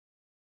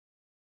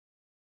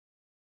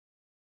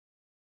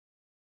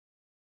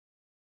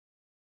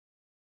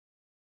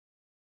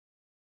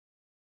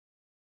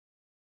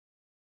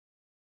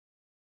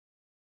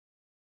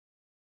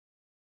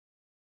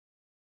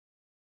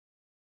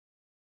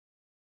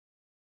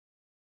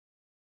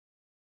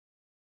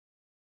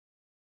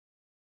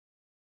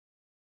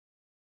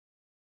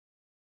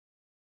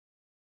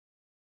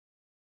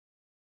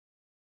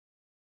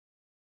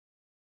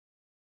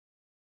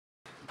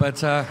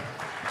But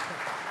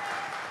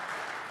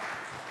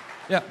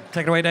yeah,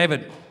 take it away,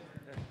 David.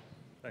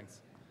 Thanks.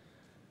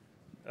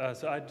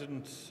 So I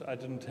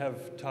didn't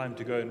have time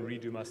to go and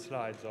redo my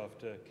slides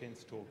after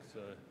Kent's talk, so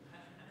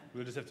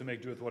we'll just have to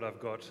make do with what I've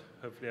got.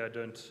 Hopefully I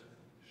don't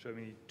show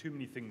too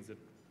many things that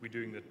we're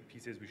doing that he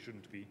says we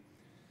shouldn't be.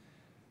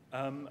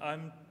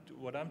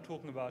 What I'm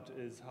talking about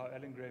is how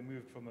Allan Gray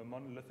moved from a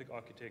monolithic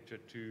architecture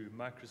to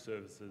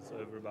microservices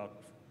over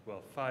about,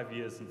 5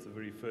 years since the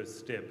very first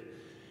step.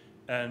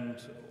 And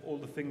all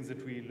the things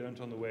that we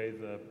learned on the way,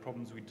 the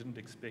problems we didn't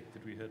expect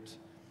that we hit,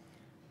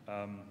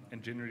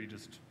 and generally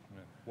just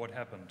what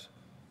happened.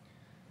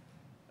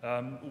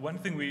 One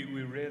thing we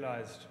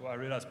realized, or I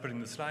realized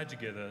putting the slide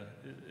together,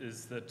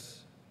 is that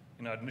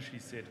I'd initially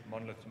said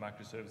Monolith to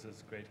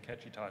microservices, great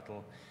catchy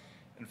title.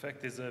 In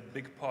fact, there's a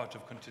big part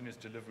of continuous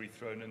delivery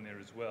thrown in there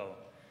as well.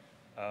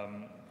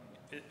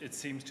 It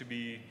seems to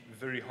be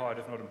very hard,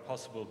 if not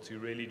impossible, to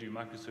really do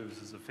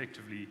microservices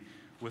effectively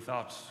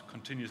without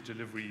continuous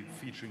delivery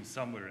featuring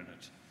somewhere in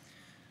it.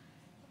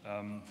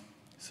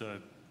 So a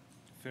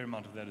fair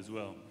amount of that as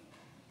well.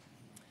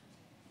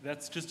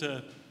 That's just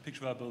a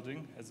picture of our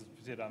building. As I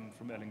said, I'm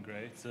from Allan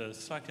Gray. It's a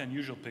slightly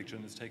unusual picture,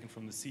 and it's taken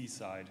from the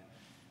seaside.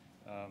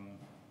 I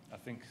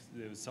think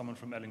there was someone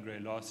from Allan Gray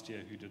last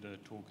year who did a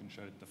talk and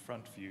showed the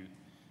front view.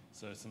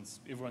 So since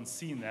everyone's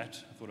seen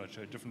that, I thought I'd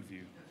show a different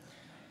view.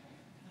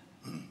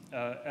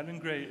 Allan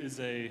Gray is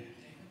a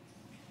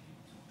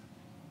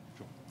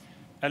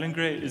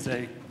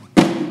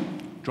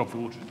drop for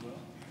water as well.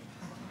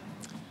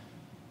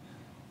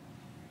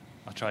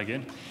 I'll try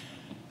again.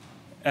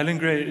 Allan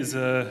Gray is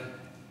a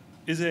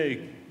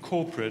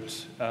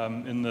corporate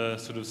in the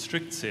sort of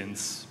strict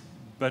sense,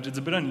 but it's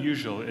a bit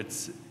unusual.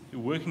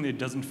 Working there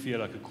doesn't feel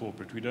like a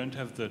corporate. We don't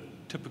have the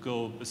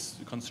typical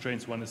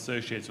constraints one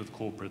associates with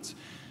corporates.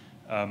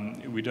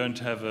 We don't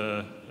have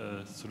a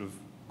sort of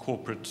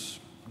corporate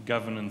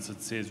governance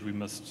that says we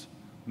must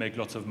make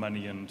lots of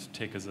money and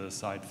tech as a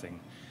side thing.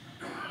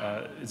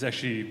 It's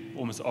actually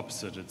almost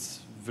opposite. It's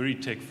very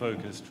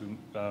tech-focused.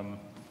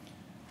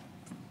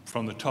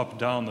 From the top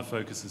down, the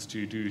focus is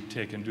to do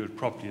tech and do it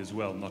properly as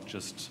well, not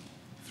just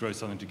throw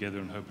something together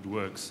and hope it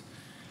works.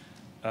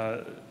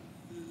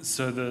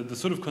 So the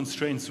sort of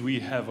constraints we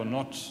have are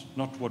not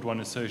what one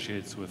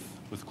associates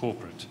with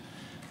corporate.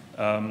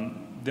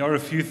 There are a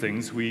few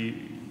things.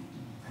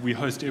 We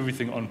host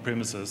everything on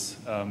premises.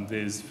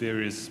 There's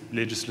various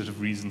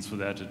legislative reasons for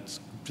that. It's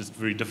just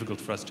very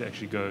difficult for us to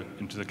actually go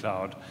into the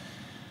cloud.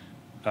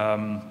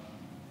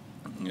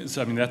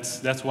 So I mean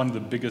that's one of the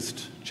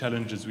biggest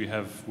challenges we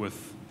have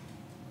with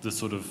this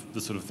sort of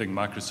thing,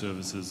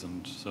 microservices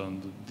and so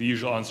on. The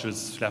usual answer is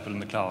slap it in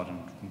the cloud,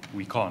 and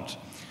we can't.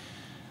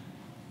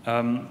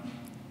 I'm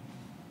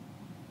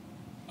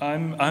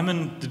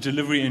in the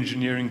delivery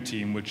engineering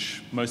team,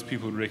 which most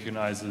people would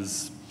recognize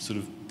as sort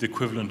of the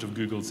equivalent of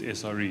Google's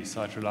SRE,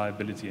 Site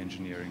Reliability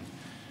Engineering.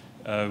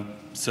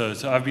 So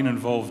I've been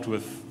involved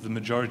with the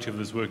majority of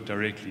this work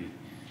directly.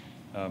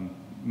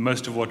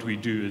 Most of what we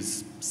do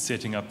is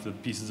setting up the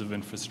pieces of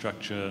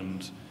infrastructure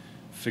and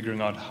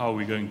figuring out how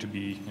we're going to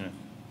be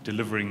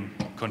delivering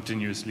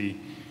continuously,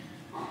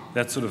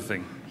 that sort of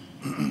thing.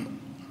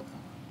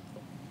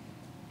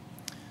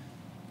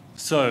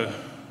 So,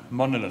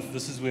 Monolith,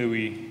 this is where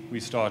we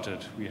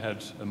started. We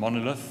had a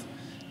Monolith,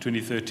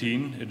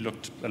 2013. It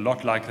looked a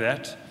lot like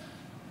that.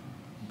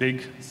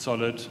 Big,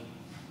 solid.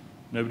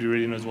 Nobody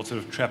really knows what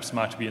sort of traps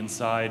might be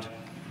inside.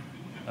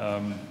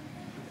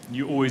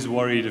 You're always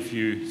worried if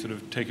you sort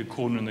of take a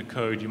corner in the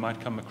code, you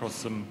might come across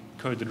some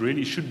code that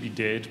really should be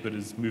dead but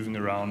is moving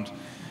around.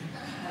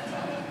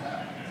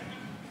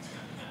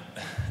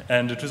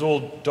 And it was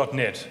all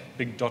 .NET,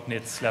 big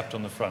 .NET slapped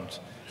on the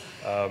front.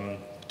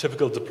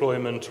 Typical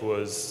deployment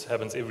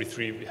happened every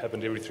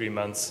 3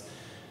 months.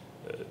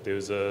 There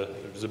was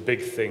a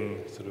big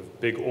thing, sort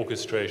of big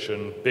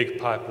orchestration, big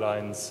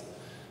pipelines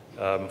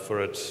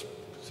for it,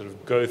 sort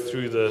of go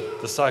through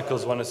the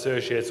cycles one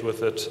associates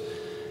with it,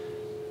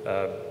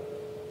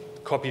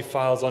 copy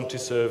files onto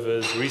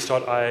servers,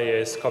 restart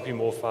IIS, copy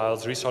more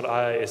files, restart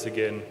IIS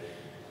again.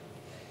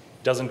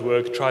 Doesn't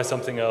work, try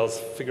something else,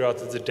 figure out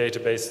there's a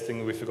database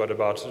thing we forgot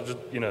about. Just,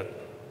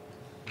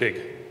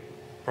 big,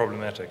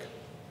 problematic.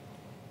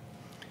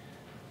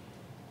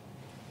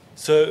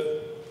 So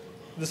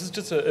this is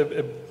just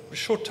a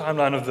short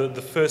timeline of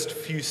the first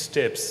few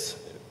steps.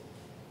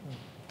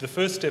 The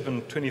first step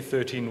in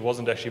 2013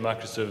 wasn't actually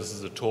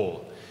microservices at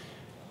all.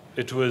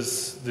 It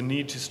was the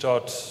need to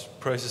start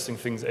processing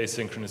things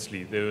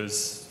asynchronously. There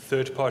was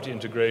third-party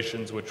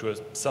integrations, which were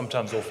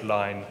sometimes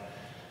offline.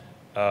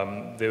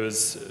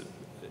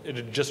 It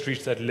had just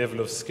reached that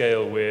level of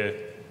scale where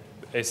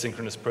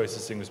asynchronous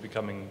processing was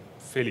becoming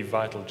fairly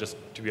vital just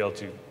to be able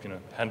to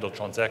handle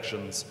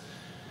transactions.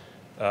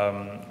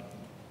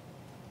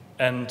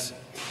 And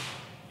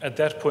at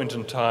that point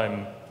in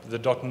time, the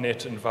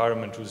 .NET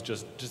environment was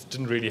just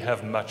didn't really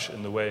have much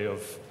in the way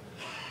of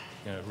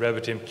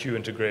RabbitMQ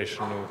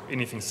integration or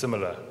anything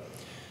similar.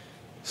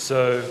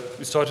 So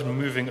we started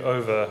moving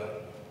over,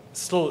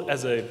 still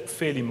as a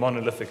fairly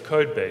monolithic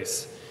code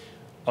base,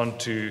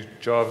 onto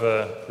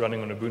Java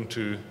running on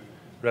Ubuntu,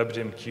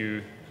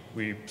 RabbitMQ.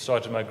 We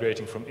started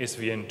migrating from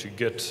SVN to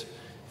Git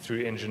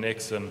through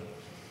Nginx, and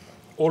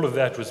all of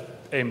that was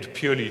aimed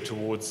purely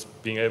towards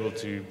being able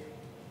to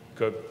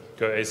go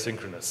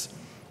asynchronous.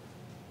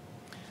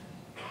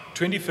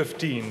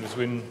 2015 was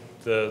when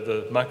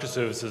the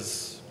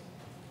microservices,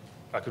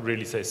 I could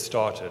really say,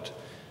 started.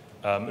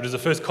 It was the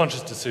first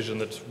conscious decision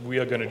that we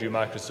are going to do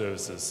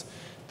microservices.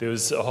 There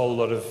was a whole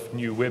lot of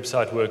new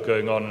website work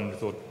going on, and we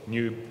thought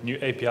new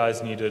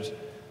APIs needed.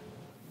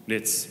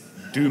 Let's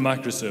do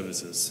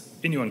microservices.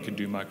 Anyone can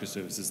do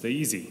microservices. They're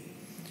easy.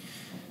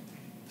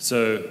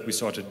 So we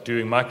started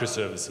doing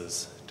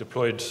microservices,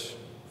 deployed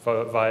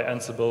via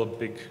Ansible, a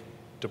big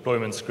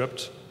deployment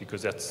script,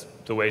 because that's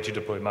the way to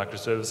deploy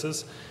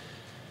microservices.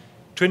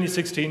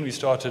 2016, we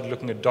started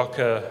looking at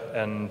Docker,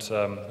 and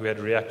we had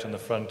React on the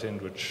front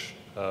end, which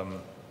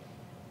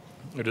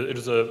it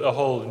was a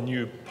whole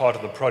new part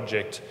of the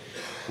project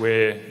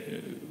where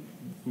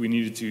we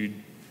needed to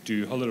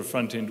do a whole lot of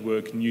front-end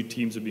work. New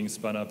teams are being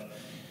spun up,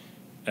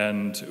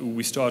 and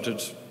we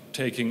started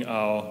taking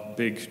our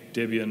big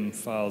Debian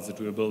files that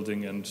we were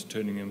building and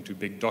turning them to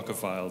big Docker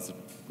files that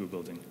we were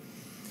building.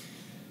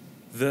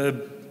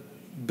 The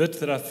bit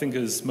that I think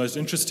is most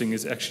interesting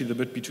is actually the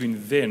bit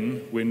between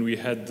then, when we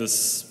had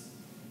this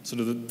sort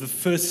of the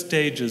first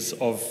stages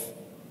of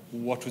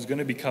what was going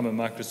to become a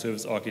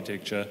microservice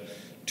architecture,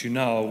 to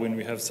now, when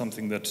we have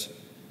something that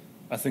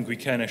I think we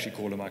can actually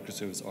call a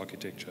microservice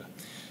architecture.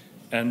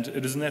 And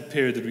it is in that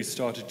period that we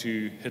started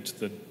to hit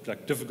the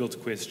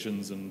difficult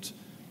questions and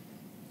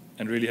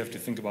really have to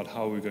think about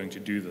how we're going to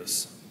do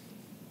this.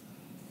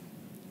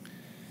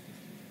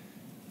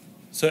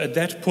 So at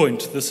that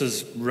point, this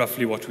is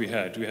roughly what we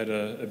had. We had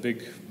a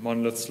big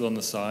monolith still on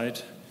the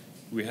side.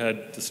 We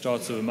had the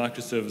starts of a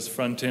microservice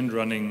front end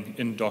running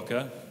in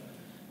Docker,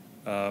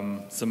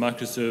 some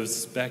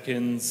microservice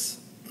backends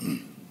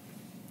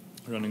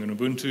running on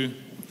Ubuntu,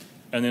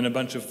 and then a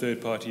bunch of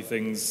third-party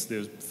things.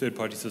 There's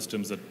third-party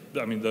systems that,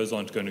 I mean, those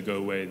aren't going to go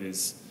away.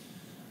 There's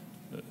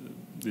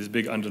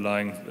big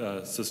underlying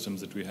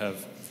systems that we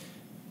have,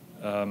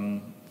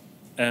 and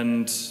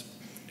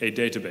a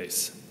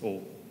database,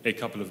 or a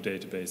couple of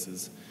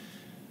databases.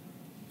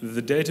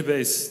 The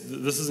database,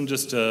 this isn't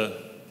just a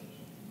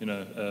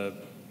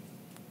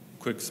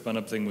quick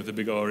spun-up thing with a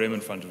big ORM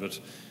in front of it.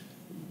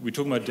 We're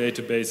talking about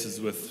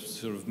databases with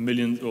sort of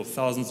millions or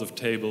thousands of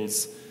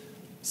tables,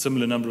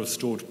 similar number of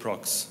stored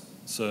procs.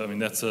 So, I mean,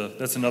 that's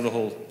another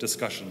whole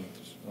discussion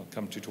I'll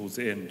come to towards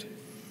the end.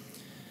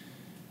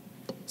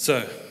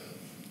 So,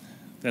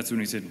 that's when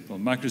we said, well,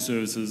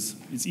 microservices,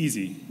 it's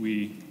easy.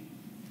 We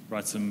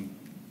write some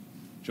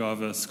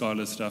Java,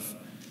 Scala stuff.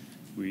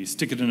 We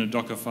stick it in a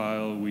Docker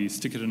file. We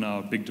stick it in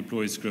our big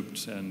deploy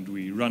script, and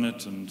we run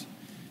it. And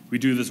we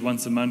do this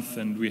once a month,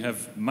 and we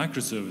have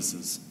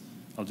microservices.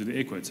 I'll do the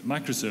air quotes,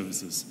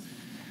 microservices.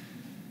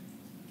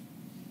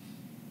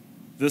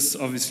 This,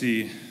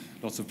 obviously,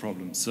 lots of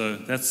problems. So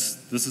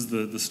this is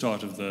the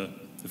start of the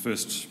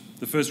first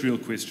real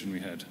question we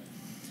had.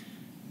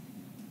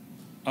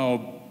 Our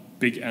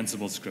big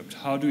Ansible script,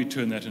 how do we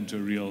turn that into a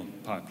real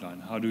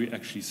pipeline? How do we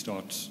actually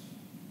start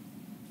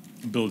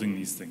building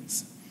these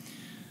things?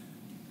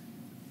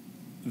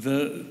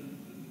 The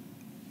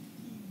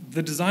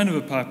design of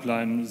a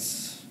pipeline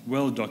is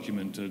well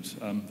documented.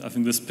 I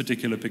think this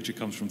particular picture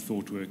comes from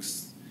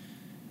ThoughtWorks.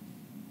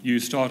 You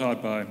start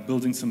out by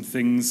building some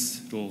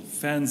things, it all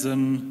fans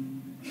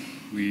in,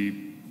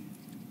 we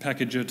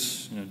package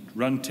it,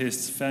 run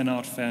tests, fan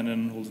out, fan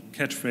in, all the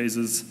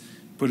catchphrases,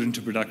 put it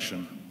into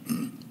production.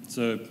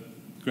 So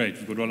great,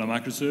 we've got all our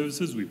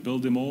microservices, we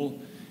build them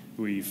all,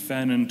 we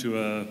fan into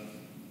a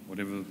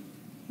whatever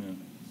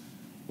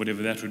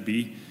that would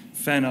be,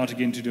 fan out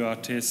again to do our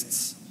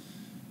tests,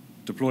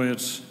 deploy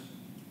it,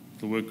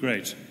 it'll work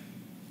great.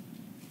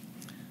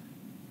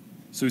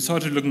 So we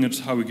started looking at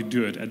how we could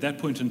do it. At that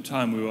point in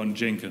time, we were on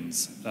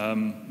Jenkins.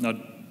 Now,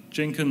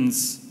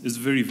 Jenkins is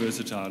very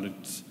versatile.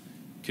 It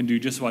can do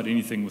just about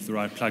anything with the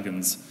right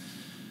plugins.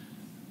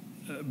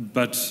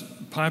 But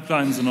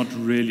pipelines are not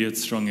really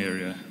its strong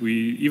area.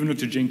 We even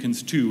looked at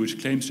Jenkins 2,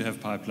 which claims to have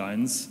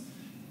pipelines.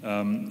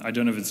 I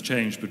don't know if it's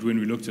changed, but when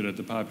we looked at it,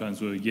 the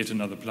pipelines were yet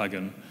another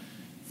plugin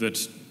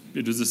that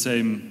it was the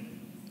same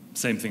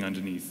thing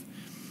underneath.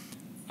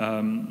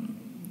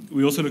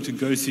 We also looked at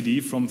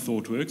GoCD from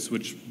ThoughtWorks,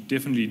 which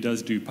definitely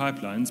does do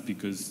pipelines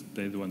because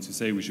they're the ones who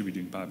say we should be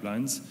doing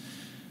pipelines.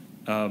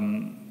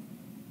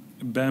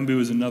 Bamboo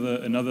is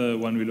another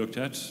one we looked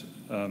at.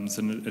 It's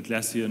an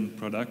Atlassian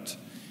product.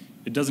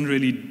 It doesn't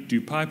really do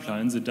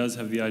pipelines. It does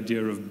have the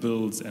idea of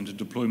builds and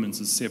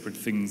deployments as separate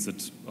things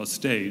that are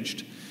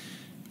staged.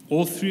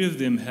 All three of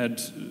them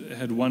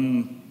had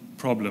one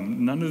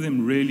problem. None of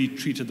them really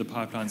treated the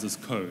pipelines as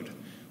code,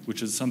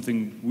 which is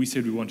something we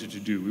said we wanted to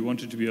do. We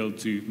wanted to be able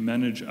to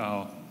manage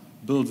our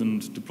build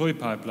and deploy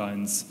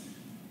pipelines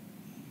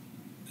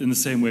in the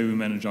same way we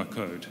manage our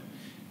code.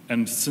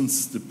 And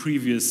since the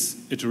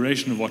previous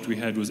iteration of what we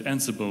had was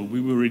Ansible,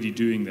 we were already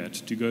doing that.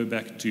 To go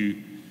back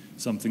to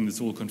something that's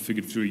all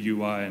configured through a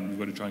UI and we've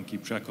got to try and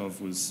keep track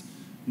of was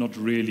not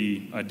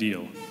really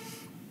ideal.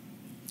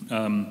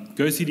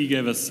 GoCD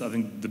gave us, I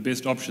think, the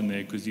best option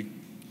there, because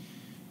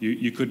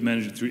you could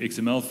manage it through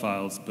XML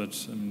files,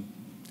 but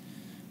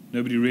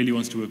nobody really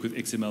wants to work with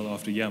XML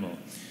after YAML.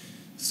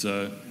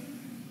 So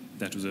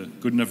that was a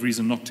good enough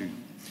reason not to.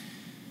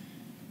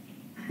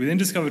 We then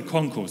discovered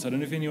Concourse. I don't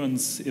know if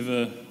anyone's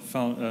ever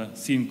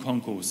seen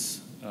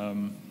Concourse.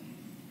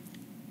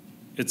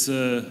 It's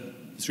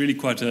really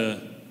quite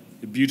a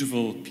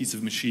beautiful piece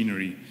of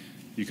machinery.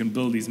 You can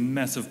build these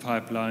massive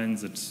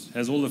pipelines. It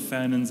has all the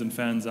fan-ins and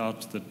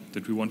fans-out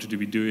that we wanted to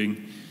be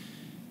doing.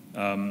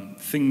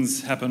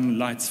 Things happen,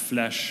 lights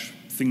flash,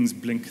 things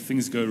blink,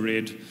 things go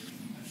red.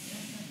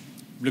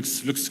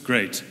 Looks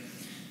great.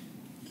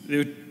 There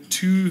were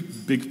two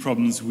big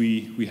problems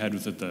we had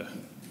with it, though.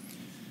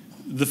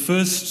 The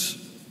first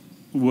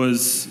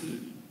was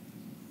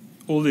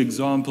all the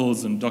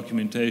examples and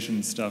documentation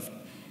and stuff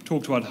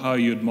talked about how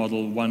you'd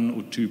model 1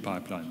 or 2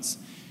 pipelines.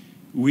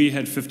 We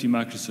had 50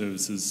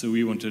 microservices, so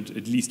we wanted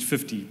at least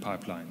 50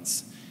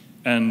 pipelines,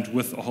 and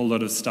with a whole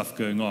lot of stuff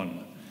going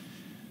on.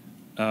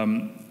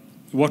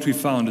 What we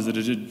found is that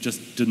it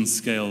just didn't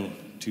scale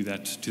to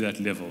that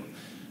level.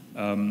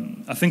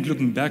 I think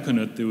looking back on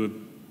it,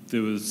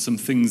 there were some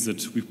things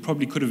that we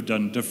probably could have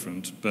done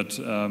different, but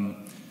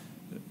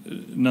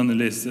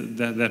nonetheless,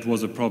 that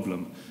was a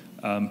problem.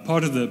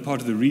 Part of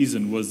the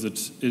reason was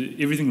that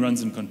everything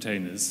runs in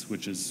containers,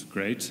 which is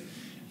great,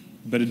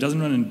 but it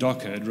doesn't run in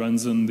Docker. It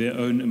runs in their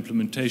own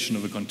implementation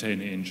of a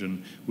container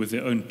engine with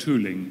their own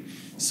tooling.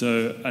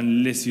 So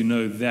unless you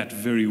know that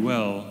very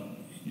well,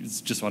 it's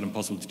just about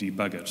impossible to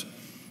debug it.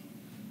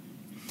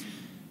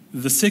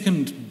 The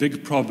second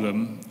big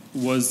problem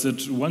was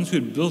that once we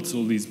had built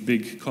all these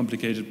big,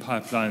 complicated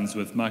pipelines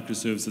with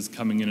microservices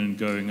coming in and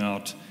going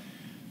out,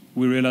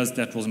 we realized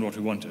that wasn't what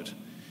we wanted.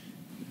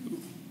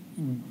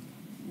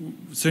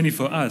 Certainly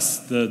for us,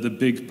 the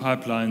big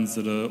pipelines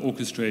that are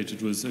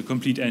orchestrated was a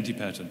complete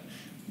anti-pattern.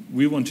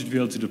 We wanted to be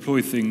able to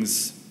deploy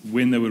things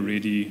when they were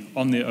ready,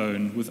 on their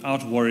own,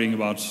 without worrying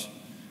about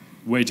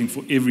waiting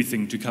for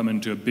everything to come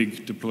into a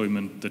big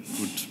deployment that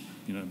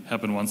would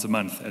happen once a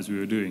month, as we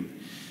were doing.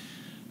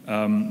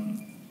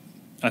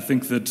 I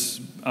think that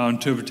our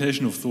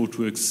interpretation of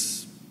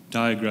ThoughtWorks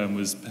diagram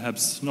was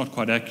perhaps not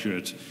quite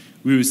accurate.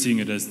 We were seeing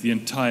it as the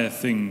entire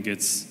thing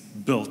gets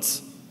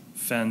built,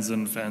 fans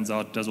in, fans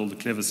out, does all the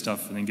clever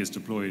stuff, and then gets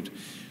deployed.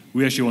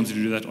 We actually wanted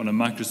to do that on a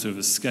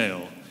microservice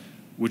scale,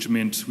 which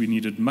meant we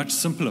needed much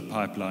simpler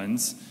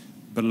pipelines,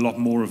 but a lot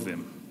more of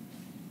them.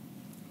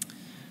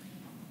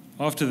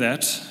 After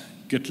that,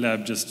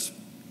 GitLab just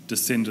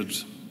descended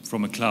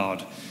from a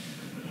cloud.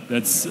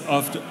 That's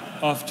after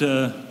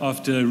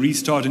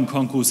restarting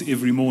Concourse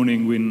every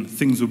morning when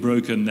things were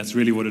broken, that's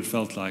really what it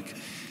felt like.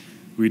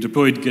 We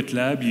deployed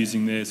GitLab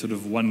using their sort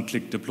of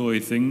one-click deploy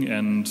thing,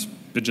 and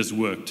it just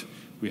worked.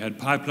 We had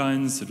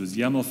pipelines, it was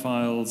YAML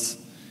files,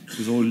 it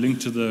was all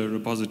linked to the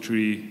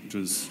repository, it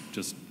was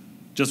just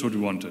what we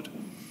wanted.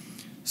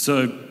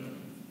 So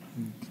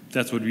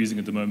that's what we're using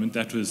at the moment.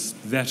 That was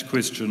that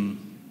question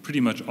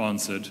pretty much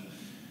answered.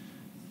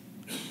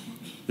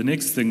 The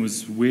next thing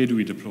was, where do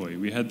we deploy?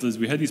 We had these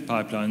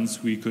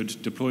pipelines. We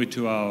could deploy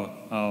to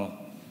our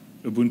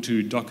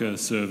Ubuntu Docker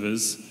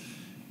servers.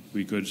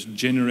 We could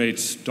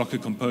generate Docker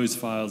Compose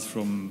files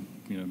from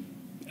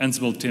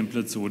Ansible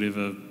templates or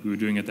whatever we were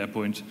doing at that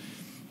point.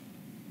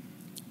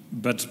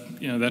 But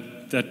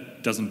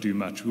that doesn't do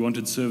much. We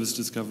wanted service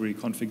discovery,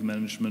 config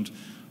management,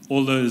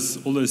 all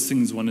those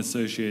things one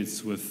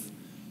associates with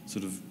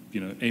sort of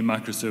a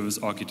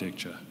microservice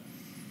architecture.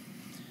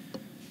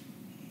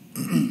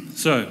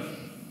 So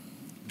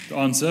the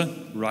answer: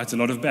 write a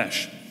lot of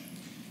bash.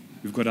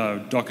 We've got our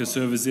Docker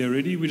servers there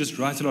already. We just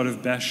write a lot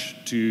of bash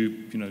to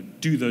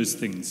do those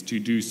things, to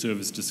do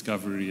service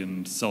discovery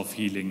and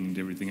self-healing and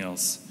everything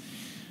else.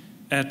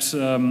 At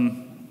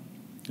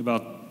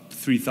about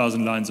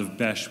 3,000 lines of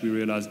bash, we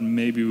realized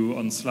maybe we were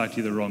on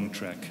slightly the wrong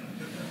track.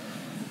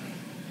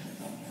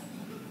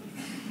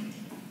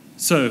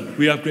 So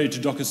we upgrade to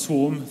Docker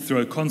Swarm,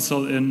 throw a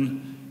console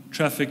in,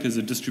 traffic as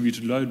a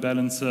distributed load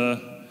balancer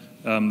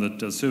that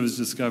does service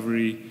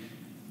discovery.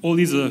 All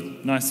these are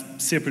nice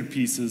separate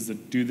pieces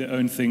that do their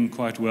own thing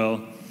quite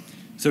well.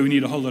 So we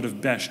need a whole lot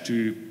of bash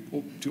to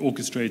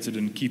orchestrate it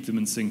and keep them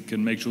in sync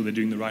and make sure they're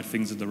doing the right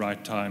things at the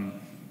right time.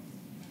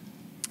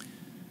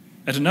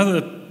 At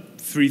another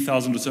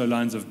 3,000 or so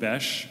lines of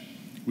bash,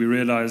 we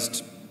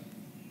realized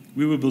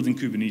we were building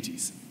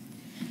Kubernetes.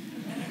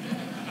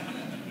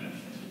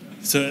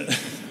 So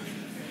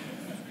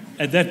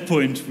at that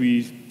point,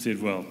 we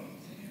said, well,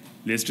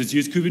 let's just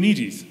use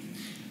Kubernetes.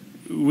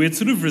 We had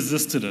sort of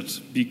resisted it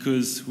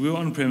because we were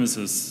on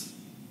premises.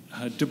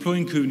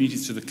 Deploying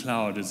Kubernetes to the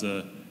cloud is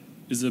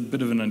a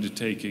bit of an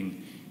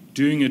undertaking.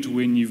 Doing it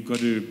when you've got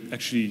to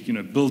actually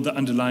build the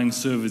underlying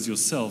servers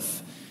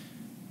yourself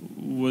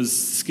was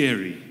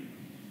scary.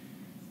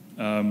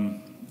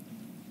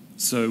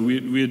 So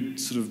we had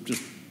sort of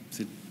just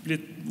said,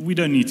 we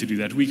don't need to do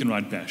that. We can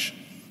write bash.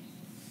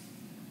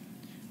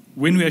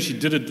 When we actually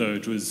did it, though,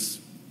 it was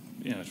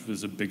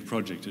a big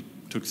project. It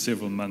took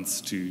several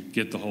months to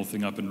get the whole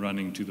thing up and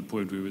running to the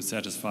point where we were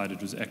satisfied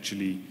it was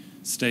actually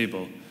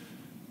stable.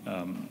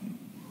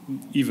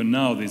 Even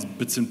now, there's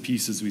bits and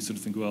pieces we sort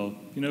of think, well,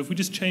 if we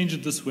just change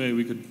it this way,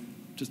 we could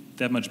just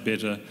that much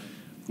better,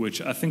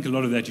 which I think a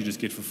lot of that you just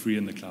get for free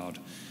in the cloud.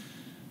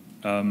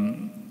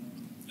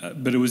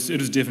 But it was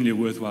definitely a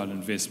worthwhile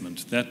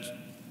investment. That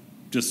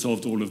just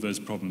solved all of those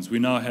problems. We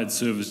now had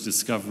service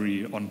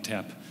discovery on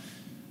tap.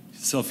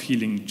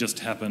 Self-healing just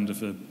happened.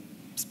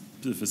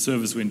 If a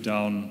service went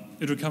down,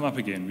 it would come up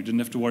again. We didn't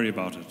have to worry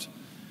about it.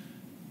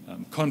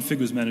 Config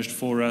was managed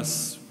for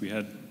us. We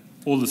had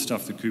all the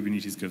stuff that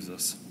Kubernetes gives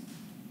us.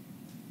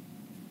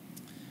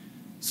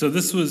 So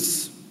this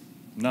was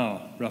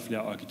now roughly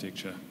our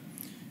architecture.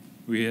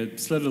 We had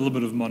still had a little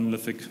bit of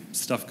monolithic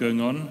stuff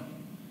going on.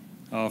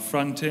 Our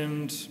front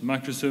end,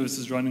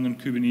 microservices running on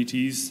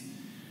Kubernetes.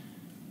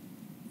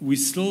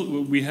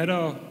 We had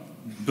our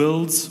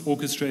builds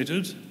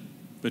orchestrated,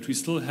 but we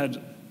still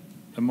had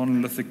a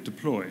monolithic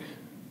deploy.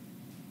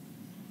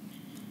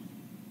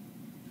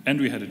 And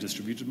we had a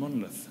distributed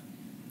monolith,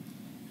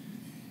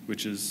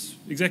 which is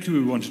exactly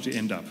where we wanted to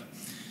end up.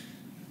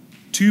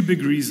 Two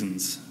big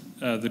reasons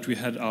that we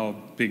had our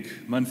big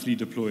monthly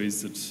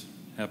deploys that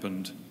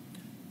happened.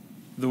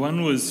 The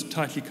one was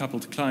tightly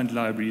coupled client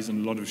libraries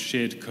and a lot of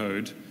shared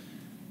code,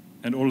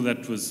 and all of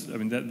that was,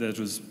 that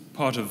was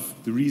part of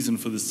the reason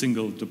for the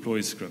single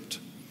deploy script.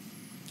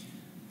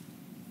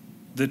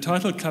 The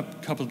tightly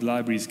coupled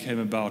libraries came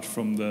about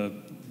from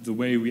the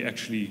way we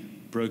actually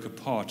broke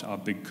apart our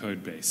big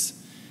code base.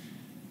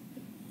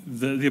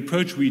 The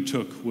approach we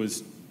took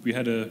was we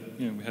had a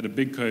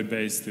big code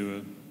base. There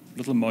were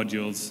little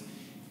modules.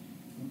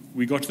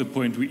 We got to the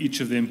point where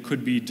each of them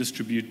could be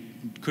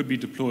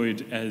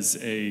deployed as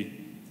a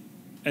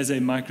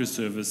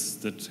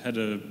microservice that had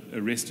a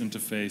REST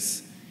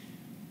interface,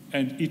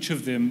 and each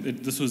of them,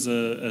 this was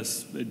a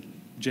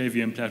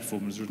JVM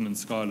platform, it was written in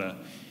Scala.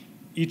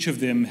 Each of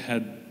them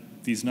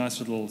had these nice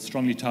little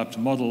strongly typed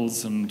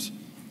models and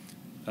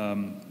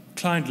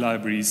client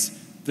libraries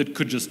that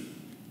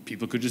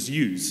people could just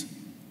use.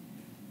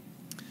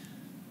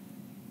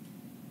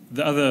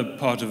 The other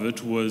part of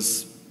it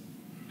was,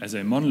 as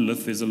a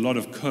monolith, there's a lot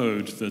of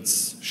code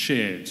that's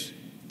shared.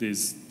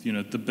 There's,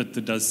 the bit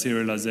that does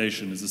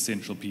serialization is a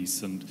central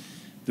piece, and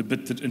the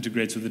bit that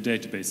integrates with the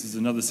database is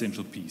another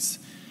central piece.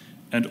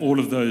 And all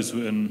of those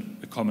were in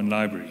a common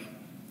library.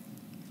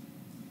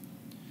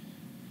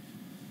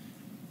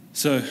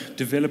 So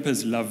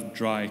developers love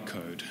dry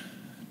code.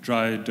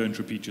 Dry, don't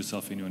repeat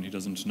yourself, anyone who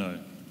doesn't know.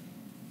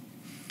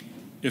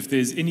 If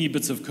there's any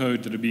bits of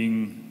code that are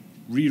being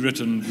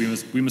rewritten,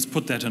 we must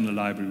put that in a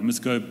library. We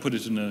must go put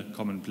it in a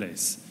common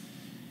place.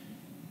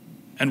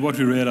 And what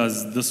we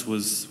realized this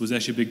was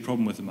actually a big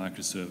problem with the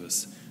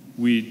microservice.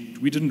 We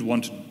didn't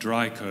want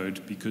dry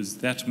code because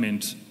that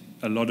meant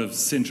a lot of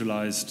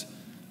centralized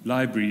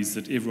libraries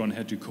that everyone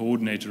had to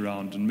coordinate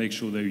around and make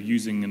sure they were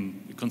using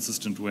in a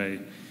consistent way.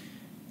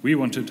 We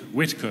wanted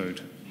wet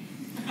code.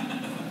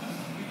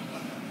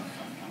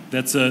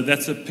 That's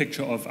a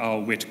picture of our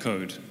wet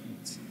code.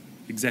 It's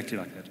exactly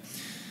like that.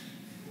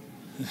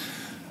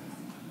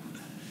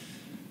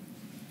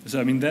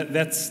 So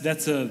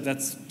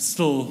that's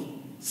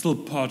still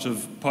part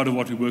of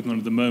what we're working on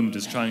at the moment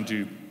is trying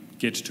to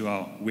get to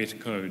our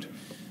wet code.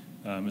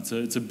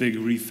 It's a big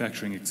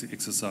refactoring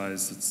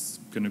exercise. It's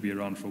going to be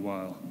around for a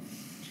while.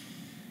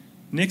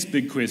 Next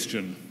big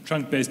question,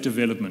 trunk-based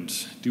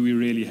development. Do we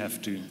really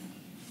have to?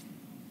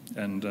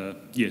 And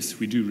yes,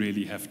 we do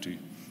really have to.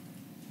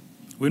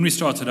 When we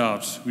started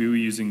out, we were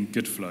using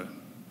Gitflow.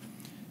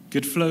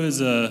 Gitflow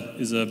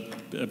is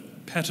a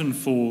pattern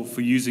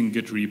for using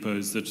Git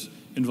repos that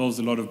involves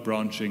a lot of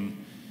branching.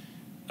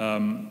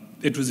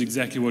 It was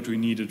exactly what we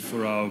needed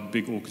for our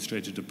big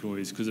orchestrated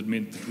deploys because it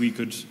meant that we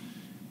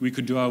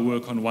could do our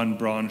work on one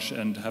branch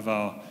and have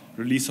our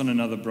release on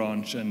another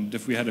branch, and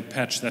if we had a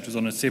patch that was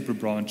on a separate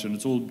branch, and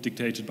it's all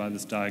dictated by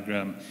this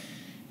diagram,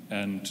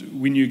 and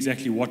we knew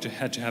exactly what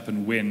had to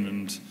happen when,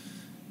 and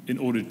in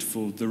order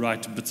for the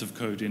right bits of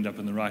code to end up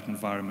in the right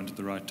environment at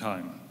the right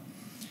time.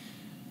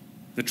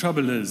 The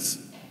trouble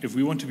is, if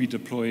we want to be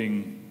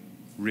deploying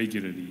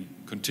regularly,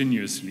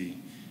 continuously,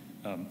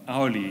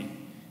 hourly,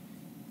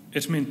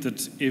 it meant that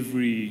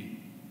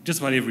just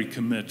about every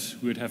commit,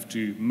 we would have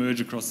to merge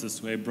across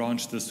this way,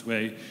 branch this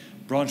way,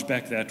 branch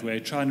back that way,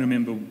 try and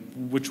remember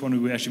which one we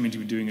were actually meant to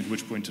be doing at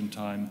which point in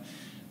time.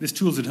 There's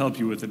tools that help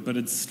you with it, but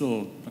it's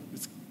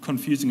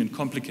confusing and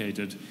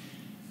complicated.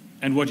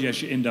 And what you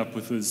actually end up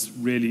with is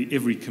really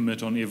every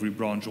commit on every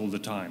branch all the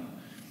time.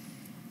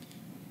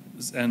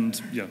 And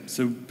yeah,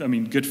 so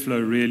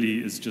Gitflow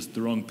really is just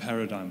the wrong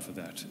paradigm for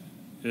that.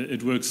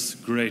 It works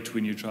great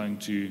when you're trying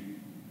to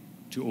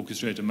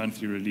orchestrate a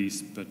monthly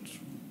release, but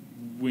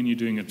when you're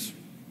doing it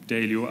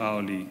daily or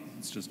hourly,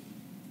 it's just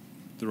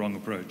the wrong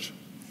approach.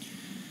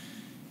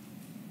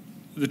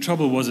 The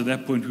trouble was at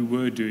that point we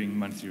were doing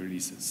monthly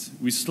releases.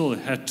 We still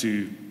had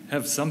to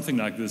have something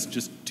like this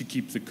just to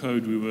keep the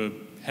code we were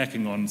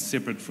hacking on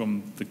separate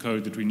from the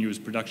code that we knew was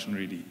production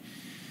ready.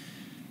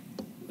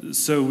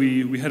 So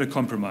we had a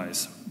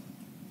compromise.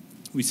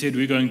 we said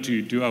we're going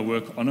to do our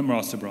work on a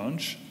master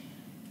branch,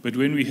 but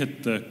when we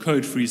hit the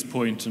code freeze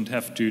point and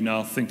have to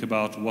now think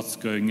about what's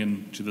going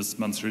into this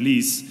month's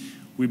release,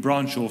 we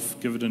branch off,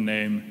 give it a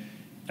name,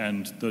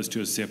 and those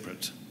two are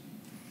separate.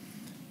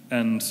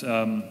 And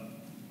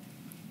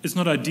it's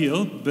not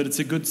ideal, but it's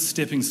a good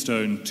stepping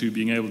stone to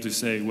being able to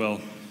say, well,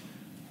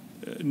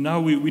 now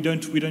we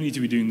don't need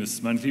to be doing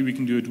this monthly, we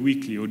can do it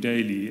weekly or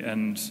daily,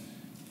 and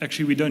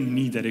actually we don't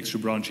need that extra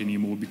branch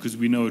anymore because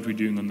we know what we're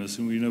doing on this,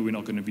 and we know we're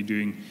not going to be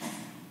doing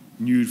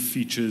new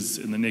features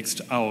in the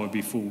next hour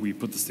before we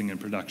put this thing in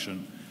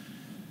production.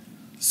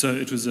 So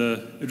it was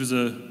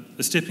a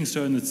stepping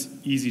stone that's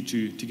easy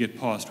to get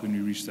past when we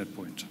reach that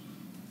point.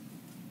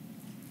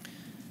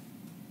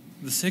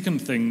 The second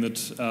thing that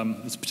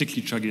is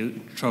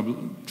particularly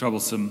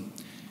troublesome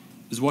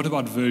is what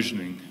about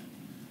versioning?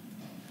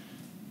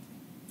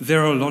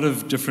 There are a lot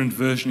of different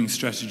versioning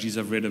strategies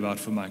I've read about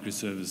for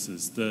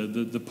microservices.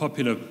 The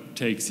popular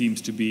take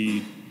seems to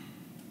be,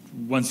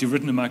 once you've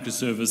written a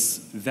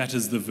microservice, that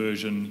is the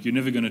version. You're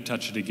never going to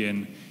touch it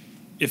again.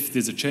 If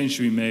there's a change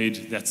to be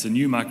made, that's a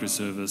new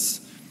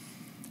microservice.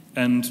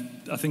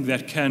 And I think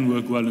that can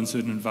work well in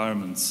certain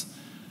environments.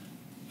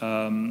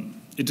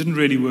 It didn't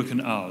really work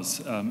in ours.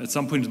 At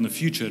some point in the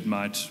future it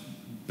might,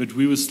 but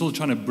we were still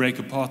trying to break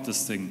apart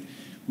this thing.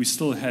 We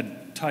still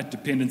had tight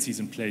dependencies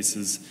in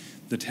places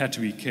that had to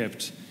be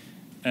kept.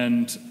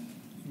 And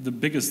the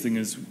biggest thing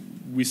is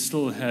we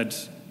still had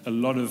a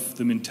lot of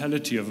the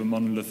mentality of a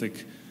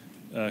monolithic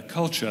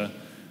culture,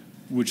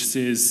 which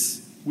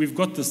says, we've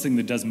got this thing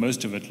that does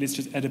most of it, let's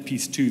just add a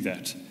piece to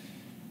that.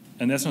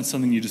 And that's not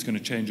something you're just going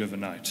to change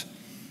overnight.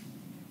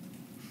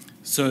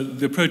 So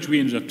the approach we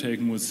ended up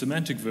taking was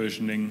semantic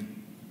versioning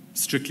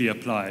strictly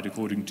applied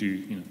according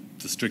to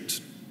the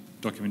strict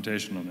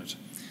documentation on it.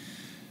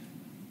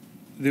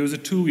 There was a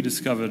tool we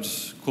discovered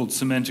called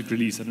Semantic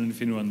Release. I don't know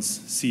if anyone's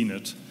seen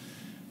it.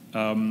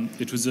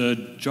 It was a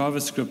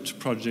JavaScript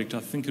project. I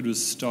think it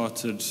was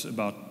started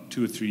about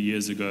 2 or 3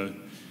 years ago.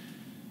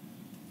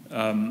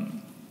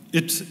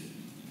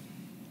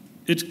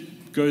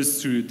 It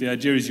goes through, the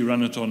idea is you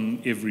run it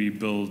on every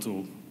build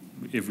or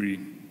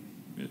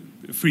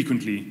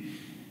frequently,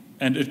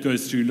 and it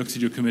goes through, looks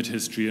at your commit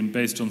history, and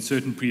based on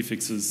certain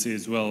prefixes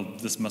says, well,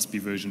 this must be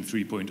version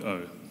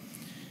 3.0.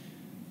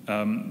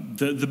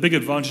 The big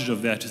advantage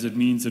of that is it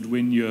means that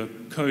when you're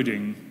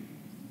coding,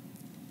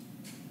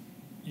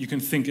 you can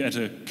think at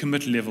a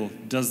commit level,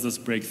 does this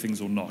break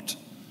things or not?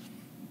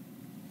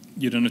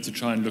 You don't have to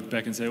try and look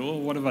back and say, well,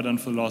 what have I done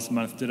for the last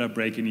month? Did I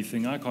break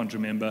anything? I can't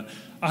remember.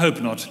 I hope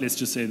not. Let's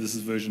just say this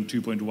is version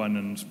 2.1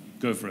 and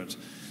go for it.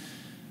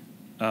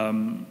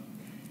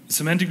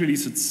 Semantic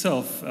release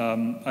itself,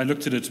 I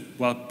looked at it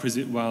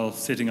while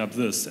setting up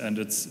this, and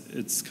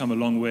it's come a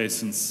long way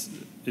since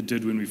it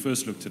did when we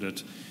first looked at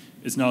it.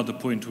 It's now at the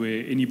point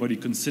where anybody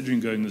considering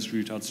going this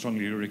route, I'd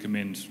strongly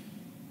recommend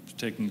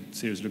taking a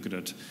serious look at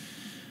it.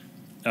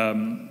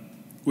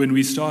 When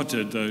we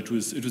started, though, it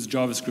was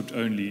JavaScript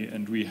only,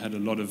 and we had a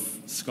lot of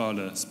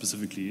Scala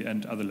specifically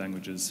and other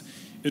languages.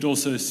 It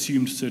also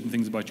assumed certain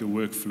things about your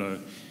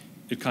workflow.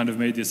 It kind of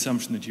made the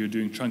assumption that you were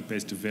doing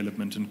trunk-based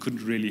development and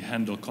couldn't really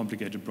handle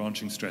complicated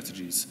branching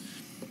strategies.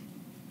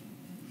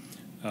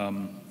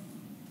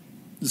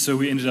 So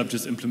we ended up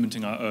just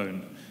implementing our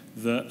own.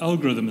 The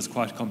algorithm is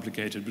quite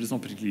complicated, but it's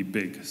not particularly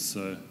big,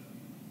 so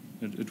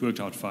it worked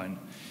out fine.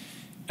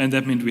 And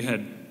that meant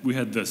we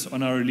had this.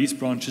 On our release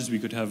branches, we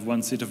could have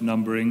one set of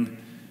numbering.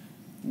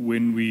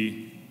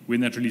 When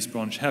that release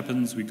branch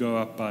happens, we go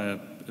up by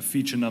a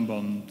feature number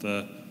on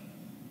the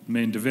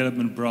main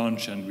development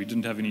branch, and we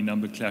didn't have any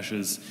number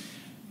clashes.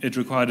 It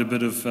required a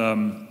bit of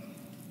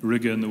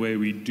rigor in the way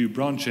we do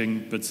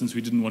branching, but since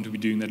we didn't want to be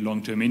doing that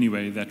long term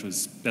anyway,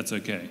 that's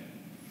okay.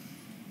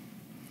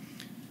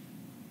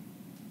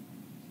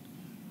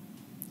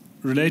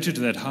 Related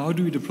to that, how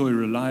do we deploy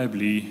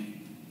reliably?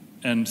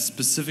 And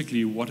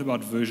specifically, what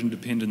about version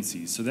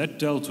dependencies? So that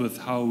dealt with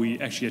how we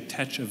actually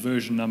attach a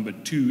version number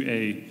to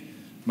a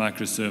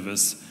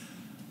microservice.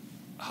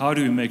 How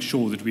do we make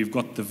sure that we've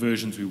got the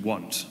versions we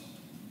want?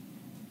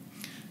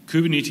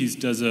 Kubernetes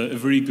does a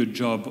very good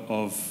job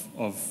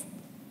of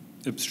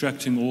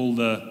abstracting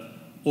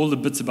all the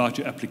bits about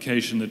your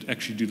application that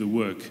actually do the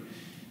work.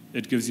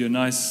 It gives you a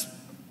nice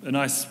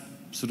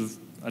sort of,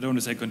 I don't want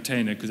to say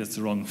container because that's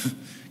the wrong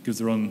gives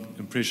the wrong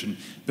impression,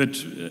 but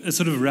a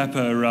sort of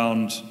wrapper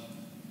around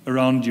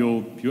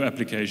your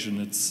application.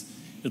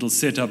 It'll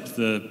set up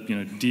the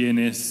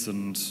DNS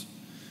and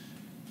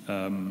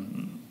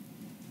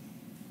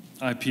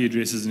IP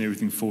addresses and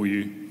everything for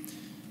you,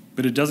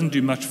 but it doesn't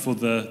do much for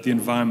the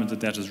environment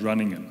that is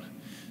running in.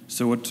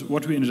 So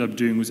what we ended up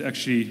doing was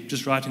actually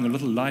just writing a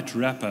little light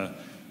wrapper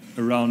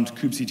around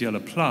kubectl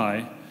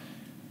apply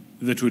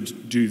that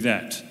would do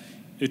that.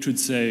 It would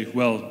say,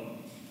 well,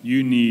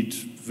 you need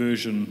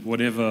version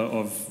whatever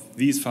of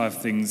these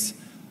 5 things.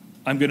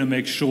 I'm going to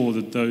make sure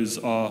that those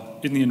are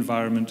in the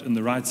environment in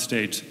the right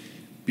state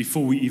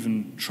before we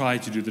even try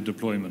to do the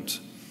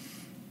deployment.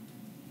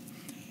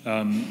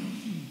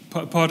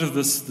 Part of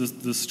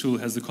this tool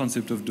has the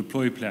concept of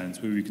deploy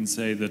plans, where we can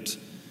say that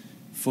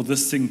for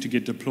this thing to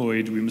get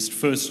deployed, we must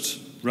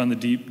first run the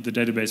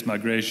database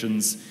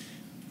migrations.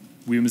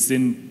 We must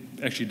then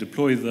actually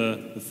deploy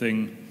the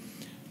thing.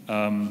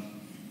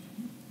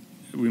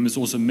 We must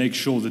also make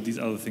sure that these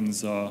other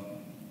things are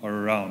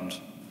around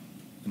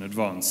in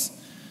advance.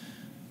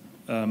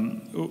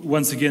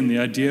 Once again, the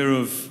idea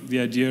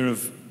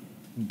of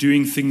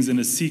doing things in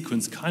a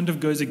sequence kind of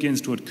goes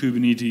against what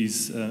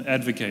Kubernetes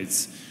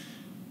advocates.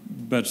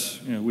 But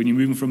when you're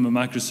moving from a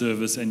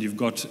microservice and you've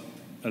got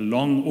a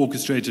long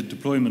orchestrated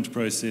deployment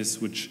process,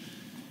 which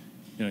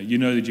you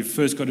know that you've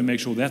first got to make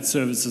sure that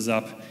service is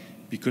up,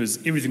 because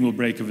everything will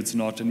break if it's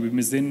not, and we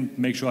must then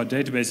make sure our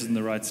database is in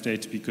the right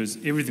state, because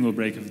everything will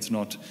break if it's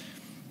not.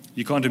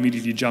 You can't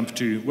immediately jump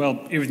to,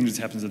 well, everything just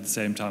happens at the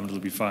same time, it'll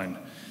be fine.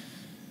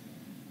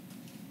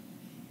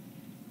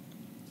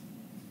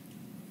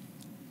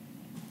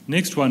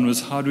 Next one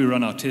was, how do we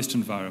run our test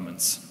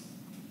environments?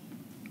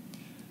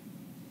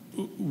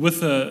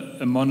 With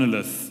a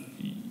monolith,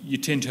 you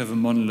tend to have a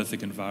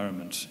monolithic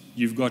environment.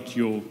 You've got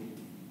your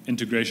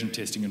integration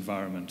testing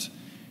environment.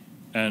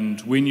 And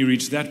when you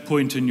reach that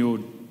point in your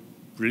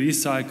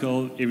release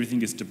cycle, everything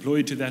gets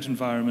deployed to that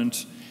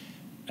environment,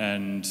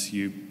 and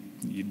you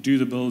do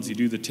the builds, you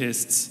do the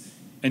tests,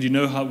 and you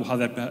know how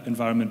that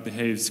environment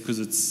behaves because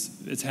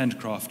it's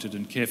handcrafted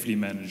and carefully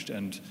managed,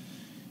 and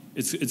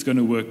it's going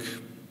to work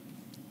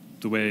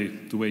the way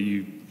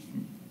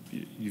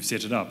you've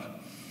set it up.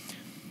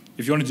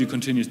 If you want to do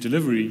continuous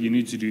delivery, you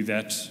need to do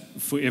that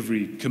for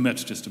every commit,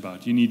 just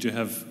about. You need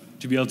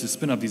to be able to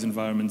spin up these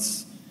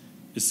environments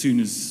as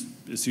soon as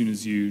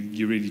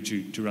you're ready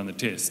to run the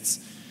tests.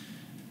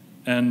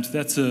 And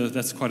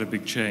that's quite a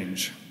big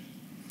change.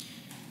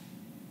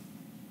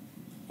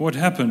 What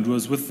happened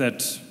was, with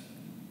that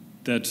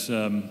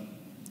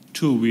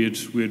tool we had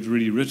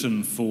really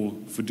written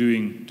for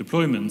doing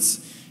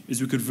deployments,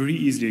 is we could very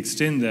easily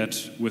extend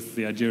that with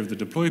the idea of the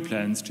deploy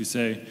plans to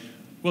say,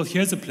 well,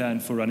 here's a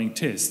plan for running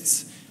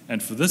tests.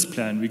 And for this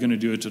plan, we're going to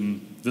do it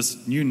in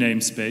this new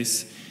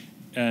namespace.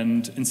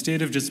 And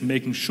instead of just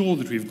making sure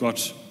that we've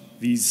got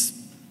these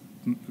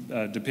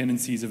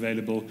dependencies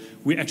available,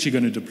 we're actually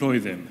going to deploy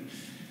them.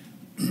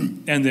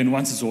 And then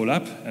once it's all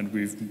up, and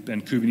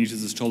Kubernetes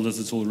has told us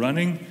it's all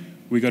running,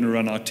 we're going to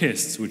run our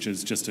tests, which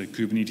is just a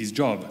Kubernetes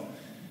job.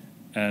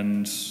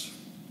 And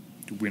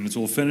when it's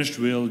all finished,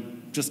 we'll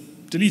just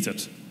delete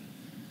it.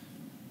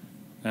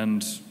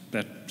 And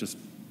that just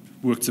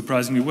worked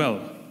surprisingly well.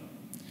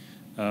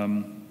 The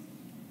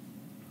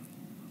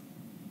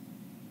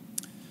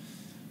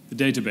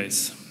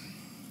database.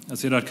 I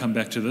said I'd come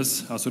back to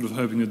this. I was sort of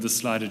hoping that this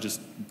slide had just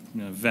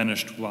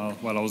vanished while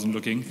I wasn't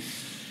looking.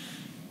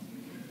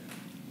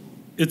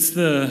 It's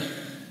the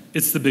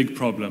big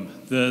problem.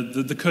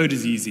 The code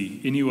is easy.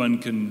 Anyone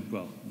can,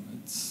 well,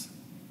 it's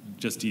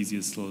just easy.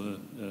 It's still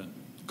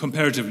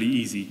comparatively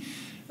easy.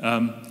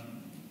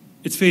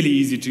 It's fairly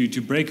easy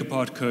to break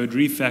apart code,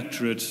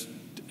 refactor it,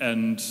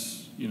 and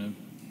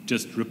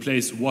just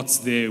replace what's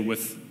there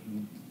with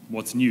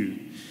what's new.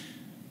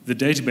 The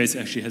database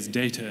actually has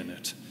data in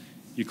it.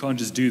 You can't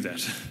just do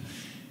that.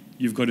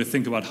 You've got to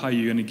think about how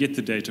you're going to get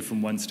the data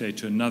from one state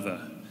to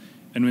another.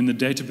 And when the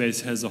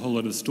database has a whole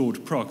lot of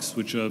stored procs,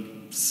 which are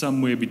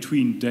somewhere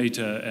between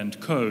data and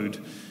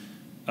code,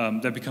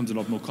 that becomes a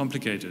lot more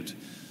complicated.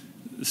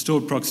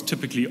 Stored procs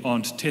typically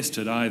aren't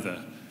tested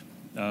either.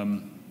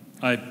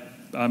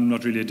 I'm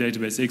not really a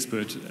database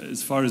expert.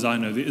 As far as I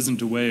know, there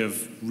isn't a way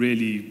of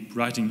really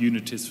writing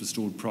unit tests for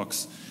stored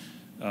procs.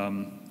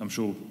 I'm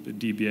sure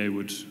DBA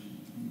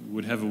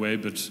would have a way,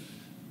 but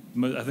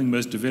I think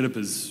most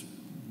developers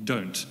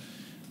don't.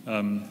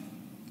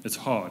 It's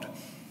hard.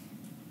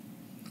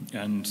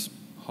 And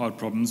hard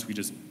problems we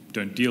just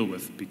don't deal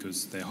with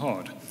because they're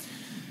hard.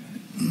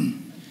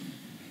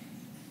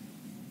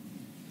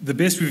 The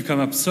best we've come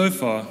up so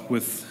far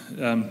with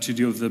to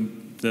deal with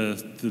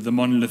the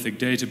monolithic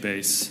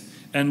database,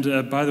 and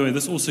by the way,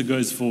 this also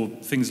goes for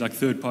things like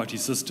third-party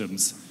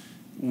systems,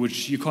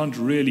 which you can't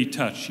really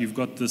touch. You've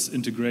got this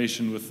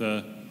integration with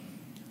a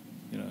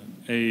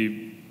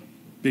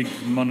big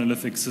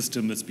monolithic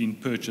system that's been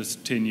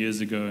purchased 10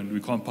 years ago and we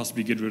can't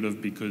possibly get rid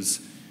of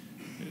because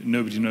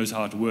nobody knows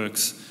how it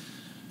works.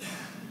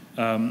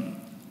 Our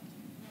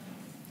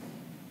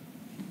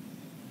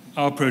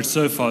approach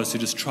so far is to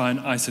just try and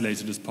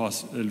isolate it as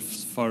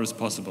far as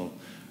possible.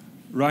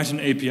 Write an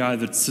API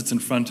that sits in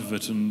front of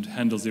it and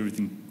handles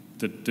everything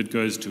that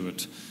goes to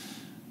it.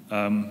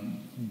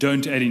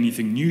 Don't add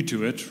anything new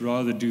to it.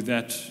 Rather do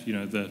that,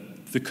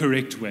 the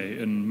correct way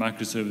in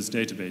microservice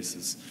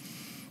databases.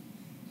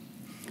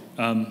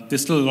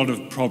 There's still a lot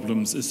of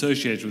problems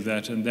associated with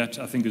that, and that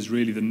I think is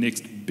really the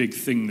next big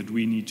thing that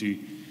we need to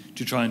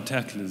try and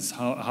tackle is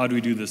how do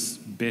we do this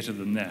better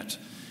than that?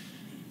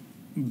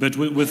 But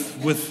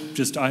with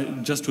just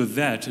with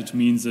that, it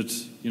means that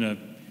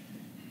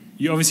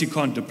you obviously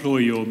can't deploy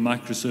your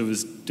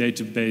microservice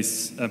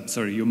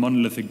database, your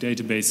monolithic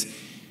database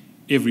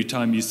every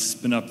time you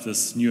spin up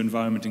this new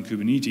environment in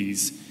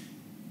Kubernetes.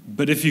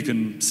 But if you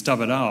can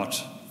stub it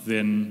out,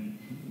 then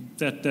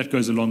that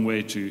goes a long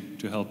way to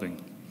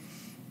helping.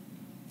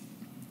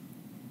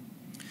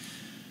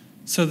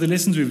 So the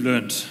lessons we've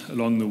learned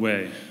along the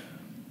way.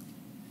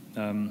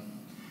 The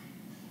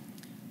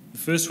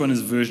first one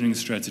is versioning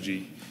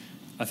strategy.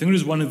 I think it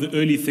was one of the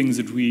early things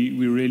that we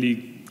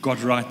really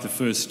got right the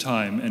first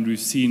time, and we've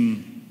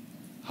seen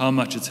how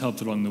much it's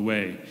helped along the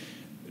way.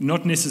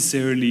 Not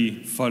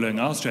necessarily following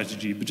our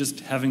strategy, but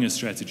just having a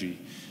strategy.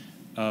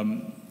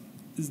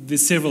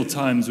 There's several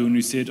times when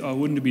we said, oh,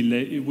 wouldn't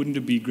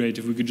it be great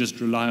if we could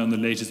just rely on the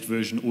latest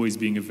version always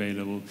being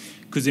available,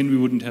 because then we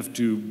wouldn't have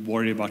to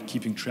worry about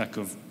keeping track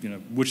of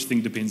which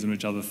thing depends on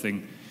which other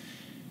thing.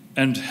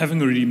 And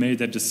having already made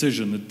that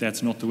decision that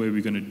that's not the way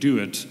we're going to do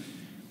it,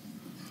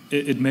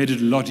 it made it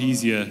a lot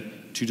easier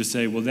to just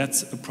say, well,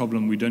 that's a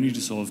problem we don't need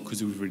to solve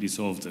because we've already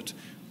solved it.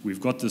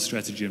 We've got this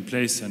strategy in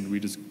place, and we're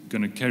just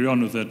going to carry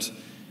on with it.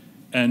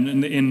 And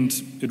in the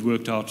end, it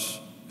worked out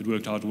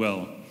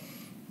well.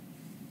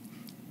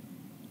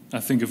 I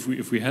think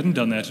if we hadn't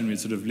done that and we'd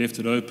sort of left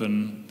it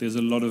open, there's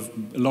a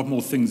lot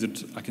more things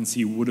that I can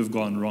see would have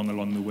gone wrong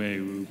along the way.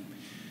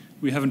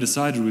 We haven't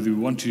decided whether we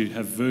want to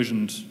have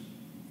versioned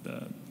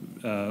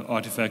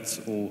artifacts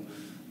or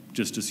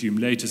just assume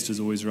latest is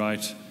always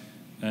right,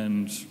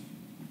 and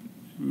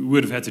we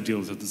would have had to deal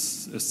with it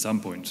at some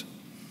point.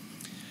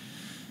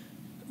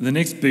 The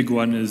next big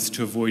one is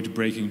to avoid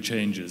breaking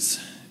changes.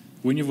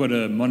 When you've got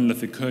a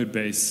monolithic code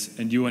base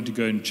and you want to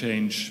go and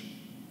change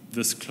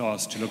this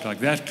class to look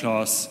like that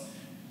class,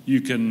 you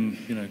can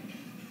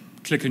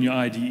click on your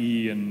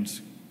IDE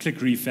and click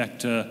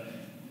refactor,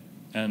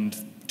 and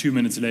 2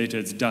 minutes later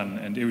it's done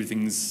and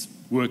everything's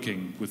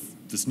working with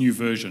this new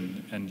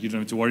version and you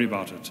don't have to worry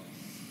about it.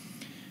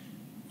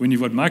 When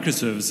you've got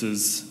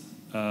microservices,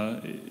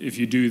 if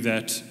you do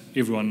that,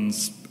 everyone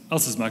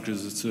else's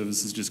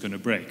microservice is just going to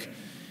break.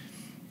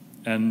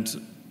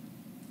 And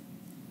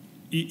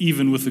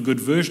even with a good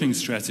versioning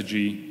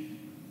strategy,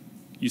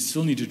 you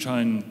still need to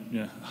try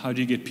and, how do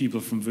you get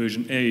people from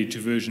version A to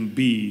version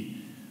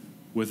B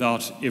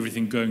without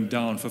everything going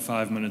down for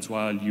 5 minutes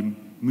while you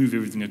move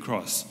everything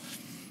across?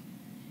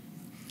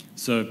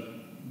 So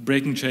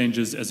breaking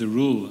changes, as a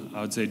rule, I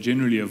would say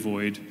generally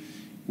avoid.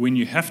 When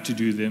you have to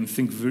do them,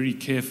 think very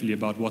carefully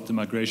about what the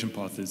migration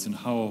path is and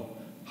how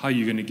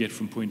you're going to get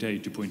from point A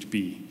to point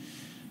B.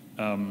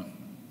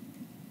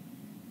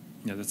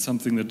 That's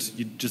something that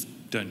you just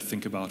don't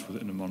think about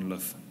within a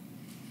monolith.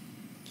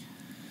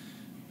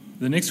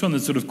 The next one that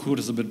sort of caught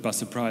us a bit by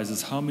surprise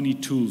is how many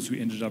tools we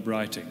ended up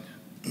writing.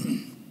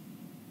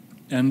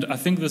 And I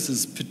think this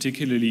is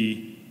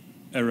particularly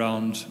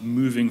around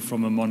moving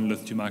from a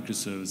monolith to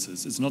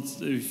microservices. It's not,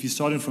 if you're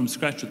starting from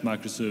scratch with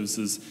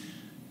microservices,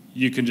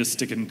 you can just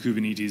stick it in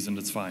Kubernetes and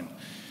it's fine.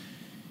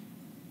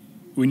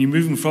 When you're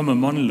moving from a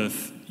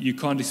monolith, you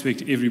can't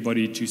expect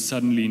everybody to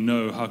suddenly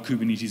know how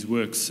Kubernetes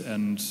works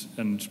and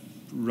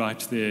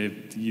write their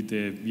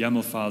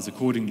YAML files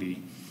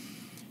accordingly.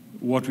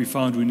 What we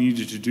found we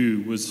needed to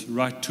do was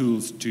write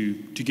tools to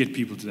get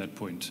people to that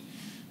point.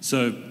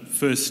 So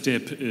first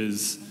step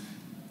is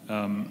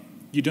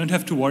you don't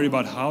have to worry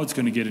about how it's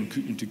going to get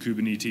into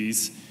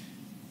Kubernetes.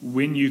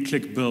 When you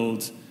click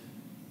build,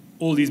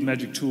 all these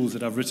magic tools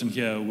that I've written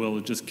here will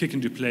just kick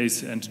into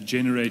place and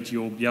generate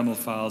your YAML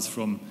files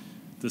from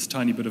this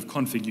tiny bit of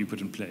config you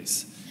put in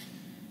place.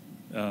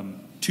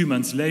 2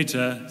 months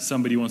later,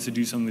 somebody wants to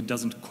do something that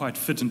doesn't quite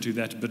fit into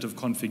that bit of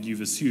config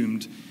you've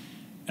assumed.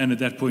 And at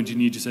that point, you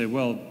need to say,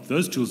 well,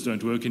 those tools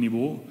don't work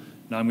anymore.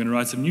 Now I'm going to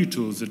write some new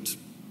tools that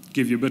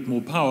give you a bit more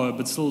power,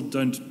 but still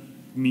don't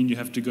mean you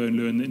have to go and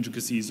learn the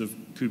intricacies of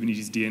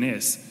Kubernetes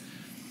DNS.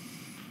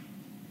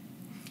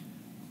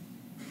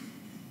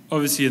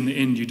 Obviously, in the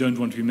end, you don't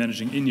want to be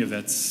managing any of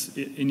that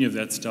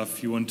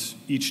stuff. You want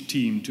each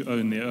team to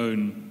own their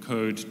own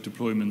code,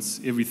 deployments,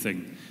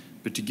 everything.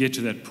 But to get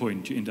to that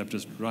point, you end up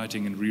just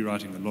writing and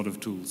rewriting a lot of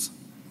tools.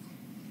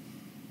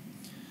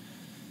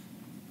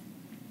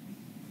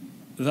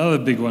 The other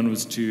big one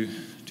was to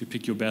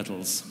pick your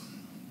battles.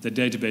 The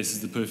database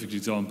is the perfect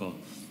example.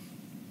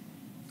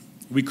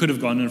 We could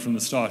have gone in from the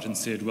start and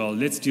said, well,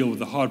 let's deal with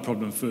the hard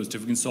problem first.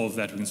 If we can solve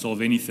that, we can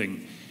solve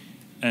anything,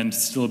 and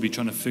still be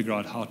trying to figure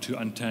out how to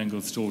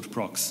untangle stored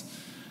procs.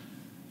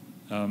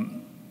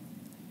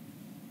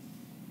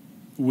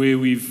 Where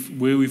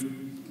we've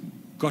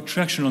got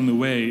traction on the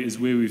way is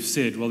where we've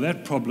said, well,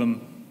 that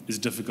problem is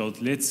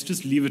difficult. Let's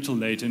just leave it till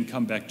later and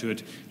come back to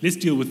it. Let's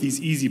deal with these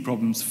easy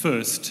problems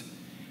first.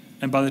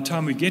 And by the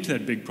time we get to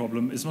that big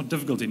problem, it's not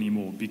difficult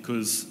anymore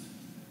because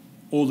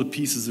all the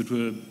pieces that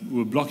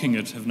were blocking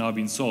it have now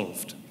been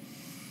solved.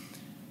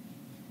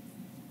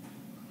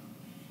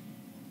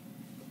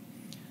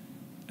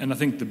 And I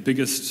think the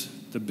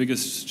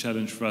biggest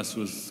challenge for us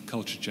was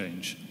culture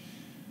change.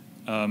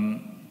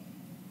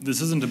 This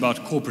isn't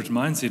about corporate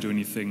mindset or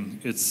anything.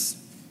 It's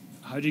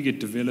how do you get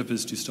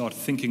developers to start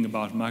thinking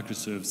about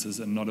microservices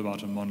and not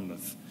about a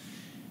monolith?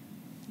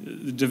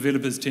 The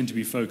developers tend to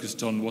be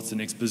focused on what's the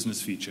next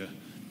business feature.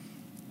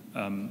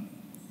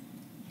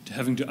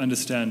 Having to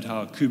understand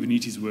how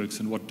Kubernetes works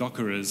and what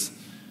Docker is,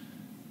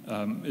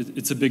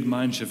 it's a big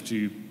mind shift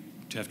to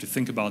have to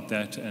think about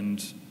that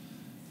and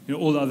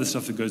all the other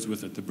stuff that goes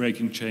with it, the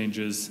breaking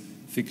changes,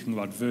 thinking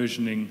about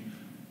versioning,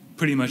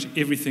 pretty much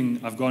everything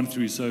I've gone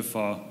through so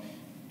far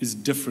is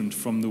different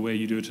from the way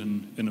you do it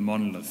in a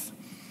monolith.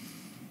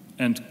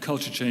 And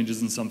culture change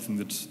isn't something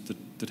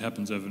that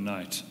happens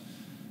overnight.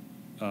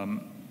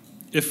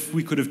 If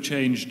we could have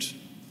changed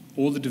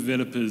all the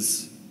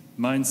developers'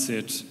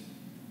 mindset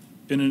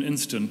in an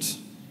instant,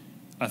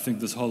 I think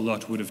this whole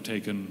lot would have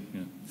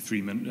taken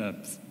 3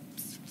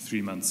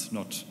 months,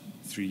 not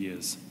 3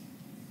 years.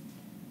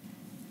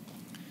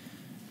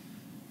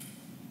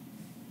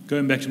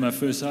 Going back to my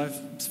first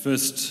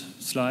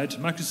slide,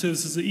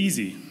 microservices are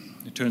easy.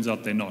 It turns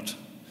out they're not.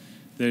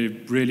 They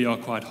really are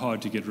quite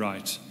hard to get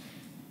right.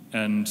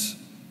 And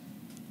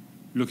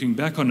looking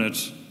back on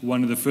it,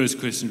 one of the first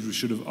questions we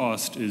should have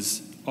asked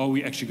is, are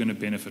we actually going to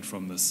benefit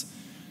from this?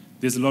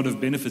 There's a lot of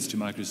benefits to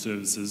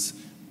microservices,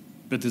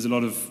 but there's a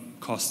lot of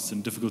costs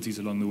and difficulties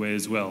along the way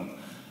as well.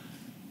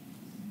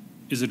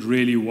 Is it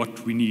really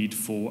what we need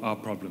for our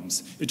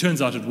problems? It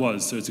turns out it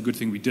was, so it's a good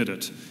thing we did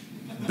it.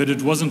 But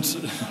it wasn't...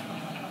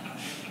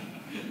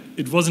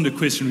 It wasn't a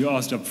question we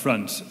asked up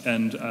front,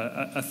 and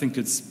I think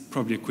it's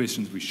probably a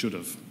question that we should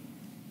have.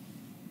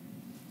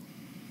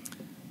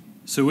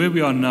 So where we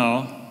are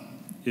now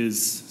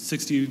is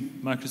 60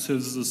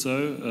 microservices or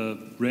so,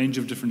 a range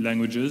of different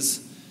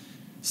languages,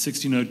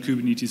 60-node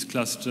Kubernetes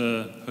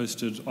cluster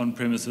hosted on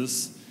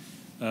premises.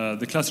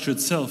 The cluster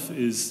itself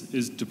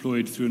is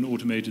deployed through an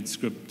automated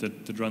script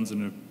that runs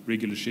on a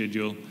regular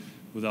schedule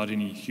without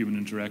any human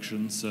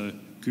interaction, so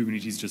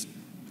Kubernetes just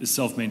is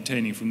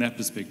self-maintaining from that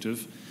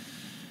perspective.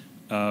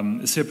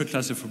 A separate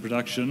cluster for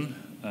production,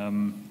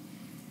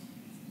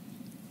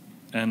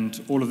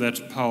 and all of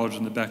that powered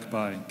in the back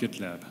by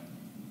Gitlab.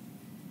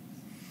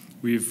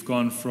 We've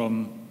gone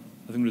from,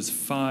 I think it was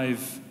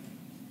 5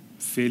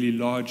 fairly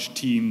large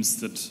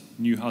teams that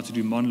knew how to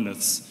do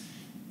monoliths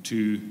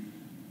to,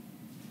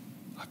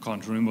 I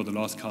can't remember what the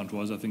last count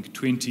was, I think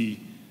 20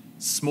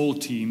 small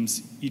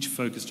teams, each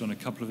focused on a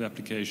couple of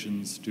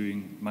applications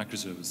doing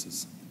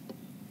microservices.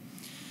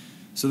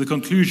 So the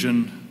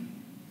conclusion,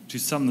 to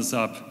sum this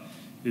up,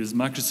 is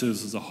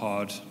microservices are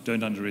hard,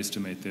 don't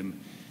underestimate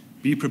them.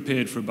 Be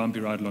prepared for a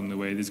bumpy ride along the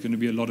way. There's going to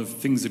be a lot of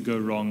things that go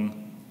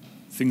wrong,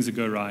 things that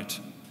go right,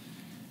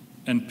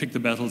 and pick the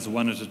battles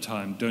one at a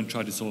time. Don't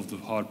try to solve the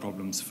hard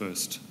problems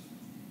first.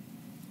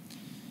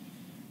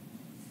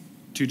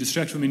 To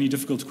distract from any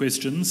difficult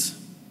questions,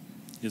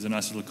 here's a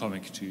nice little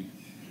comic to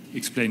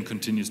explain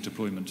continuous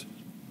deployment.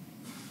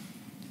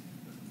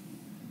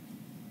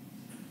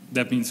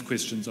 That means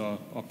questions are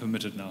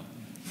permitted now.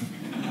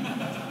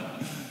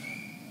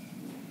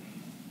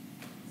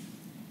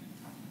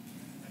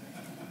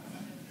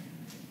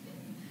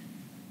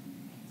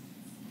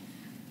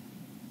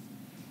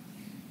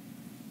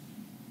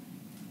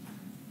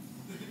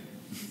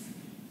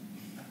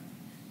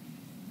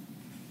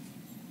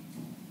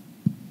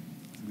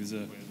 There's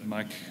a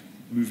mic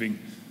moving.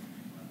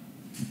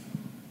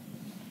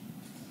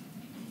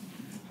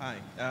 Hi.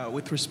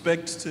 With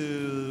respect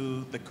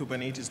to the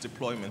Kubernetes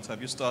deployments,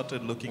 have you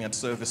started looking at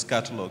service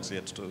catalogs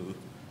yet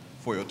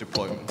for your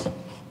deployment?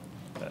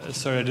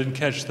 Sorry, I didn't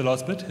catch the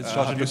last bit.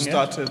 Have you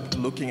started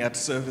looking at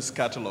service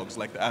catalogs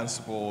like the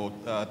Ansible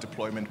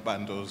deployment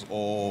bundles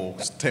or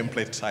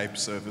template-type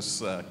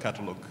service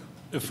catalog?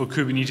 For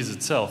Kubernetes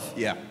itself?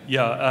 Yeah.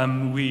 Yeah,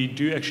 we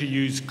do actually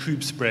use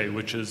KubeSpray,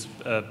 which is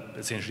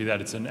essentially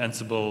that. It's an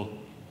Ansible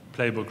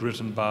playbook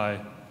written by,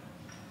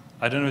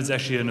 I don't know if it's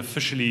actually an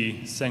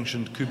officially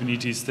sanctioned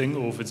Kubernetes thing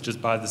or if it's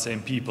just by the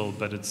same people,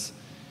 but it's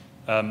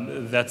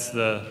that's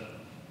the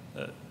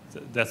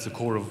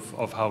core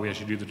of how we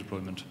actually do the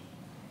deployment.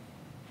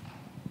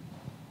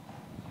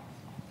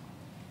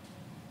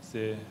 Is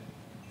there...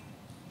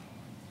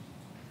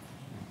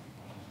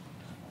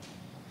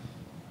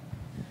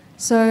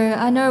 So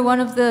I know one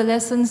of the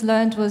lessons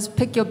learned was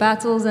pick your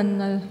battles,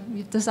 and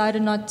you've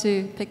decided not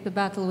to pick the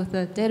battle with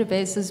the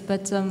databases,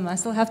 but I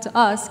still have to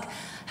ask,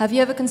 have you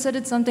ever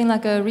considered something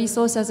like a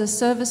resource as a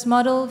service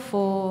model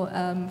for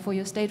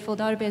your stateful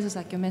databases,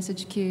 like your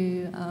message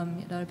queue,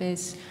 your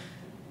database,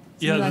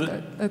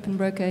 like Open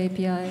Broker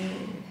API?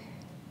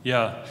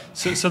 Yeah,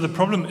 so the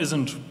problem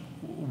isn't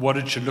what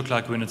it should look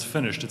like when it's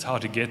finished, it's how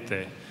to get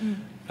there.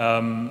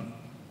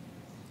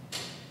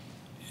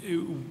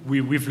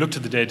 We've looked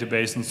at the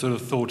database and sort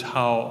of thought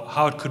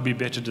how it could be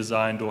better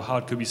designed or how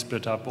it could be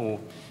split up, or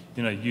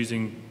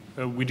using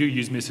we do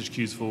use message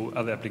queues for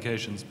other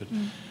applications, but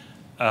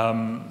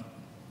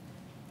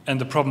and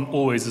the problem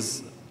always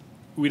is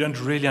we don't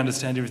really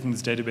understand everything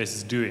this database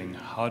is doing.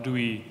 How can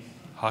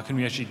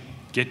we actually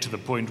get to the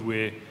point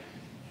where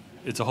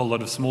it's a whole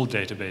lot of small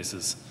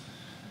databases?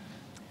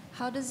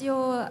 How does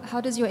your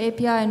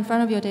API in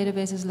front of your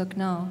databases look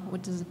now?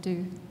 What does it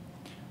do?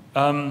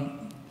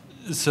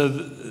 So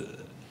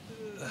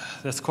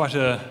that's quite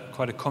a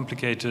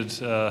complicated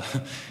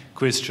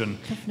question.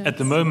 At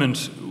the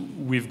moment,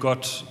 we've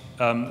got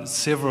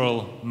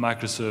several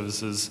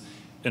microservices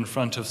in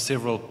front of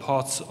several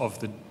parts of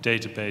the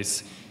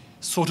database,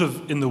 sort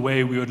of in the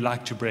way we would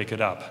like to break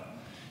it up.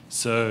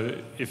 So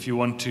if you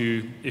want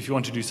to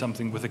do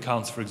something with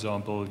accounts, for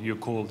example, you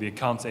call the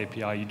accounts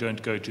API. You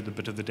don't go to the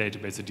bit of the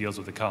database that deals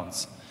with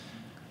accounts.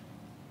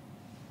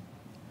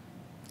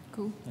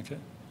 Cool. Okay.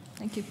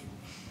 Thank you.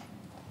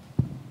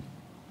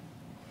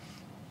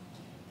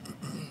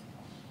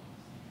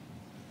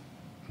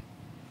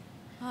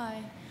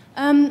 Hi.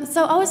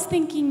 So I was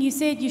thinking, you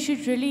said you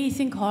should really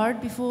think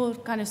hard before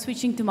kind of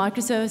switching to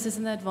microservices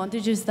and the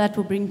advantages that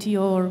will bring to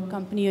your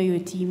company or your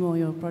team or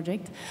your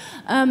project.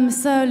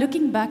 So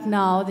looking back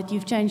now that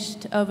you've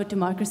changed over to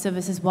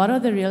microservices, what are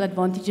the real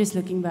advantages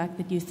looking back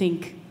that you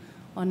think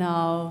are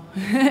now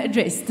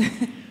addressed?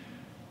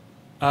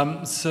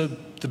 So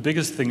the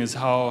biggest thing is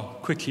how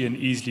quickly and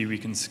easily we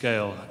can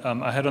scale.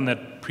 I had on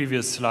that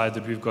previous slide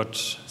that we've got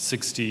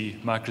 60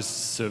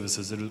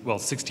 microservices, well,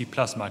 60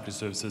 plus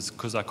microservices,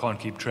 because I can't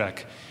keep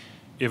track.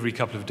 Every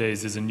couple of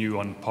days there's a new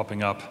one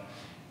popping up.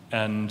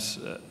 And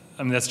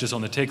I mean, that's just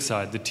on the tech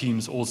side. The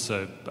teams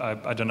also,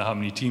 I don't know how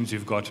many teams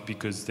we've got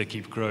because they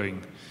keep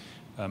growing.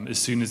 As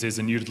soon as there's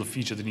a new little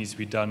feature that needs to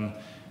be done,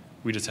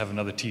 we just have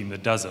another team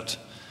that does it.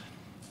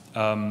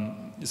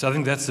 So I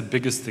think that's the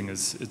biggest thing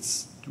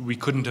is we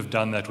couldn't have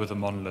done that with a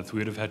monolith. We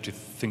would have had to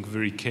think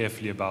very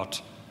carefully about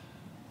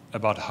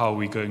how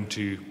we're going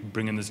to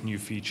bring in this new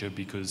feature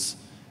because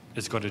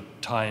it's got to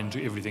tie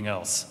into everything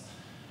else.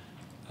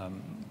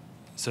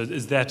 So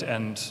is that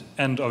and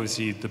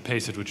obviously the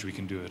pace at which we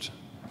can do it.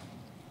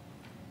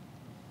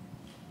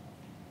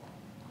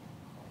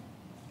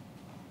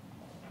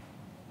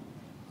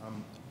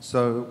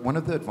 So one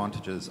of the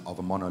advantages of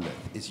a monolith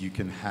is you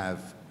can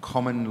have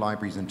common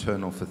libraries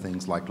internal for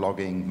things like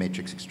logging,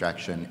 metrics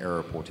extraction, error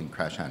reporting,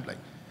 crash handling.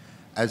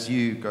 As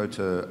you go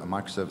to a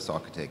microservice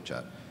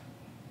architecture,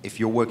 if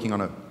you're working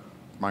on a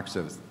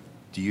microservice,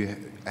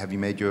 have you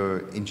made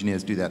your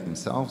engineers do that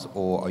themselves,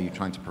 or are you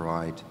trying to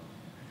provide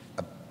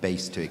a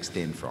base to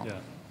extend from?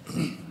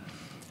 Yeah.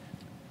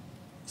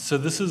 So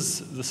this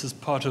is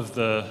part of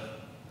the,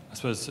 I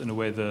suppose in a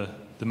way, the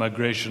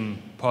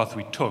migration path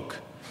we took.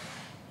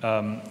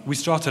 We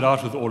started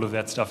out with all of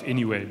that stuff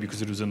anyway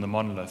because it was in the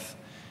monolith.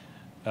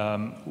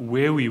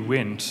 Where we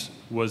went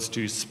was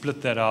to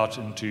split that out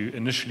into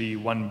initially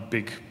one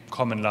big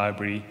common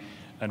library,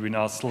 and we're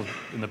now still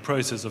in the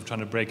process of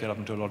trying to break it up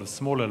into a lot of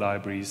smaller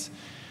libraries.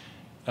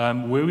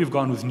 Where we've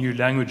gone with new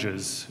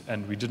languages,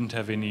 and we didn't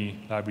have any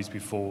libraries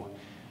before,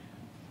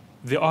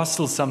 there are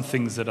still some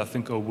things that I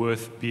think are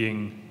worth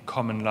being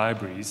common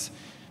libraries,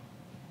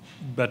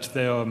 but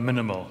they are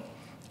minimal.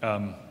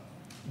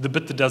 The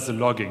bit that does the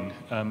logging,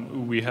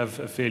 we have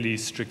a fairly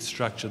strict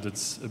structure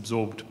that's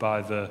absorbed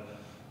by the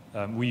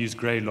we use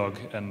Graylog,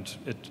 and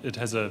it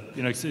has a,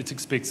 it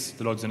expects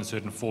the logs in a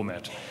certain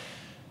format.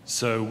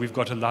 So we've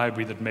got a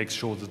library that makes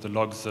sure that the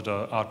logs that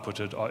are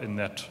outputted are in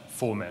that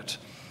format.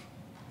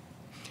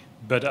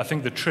 But I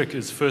think the trick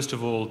is, first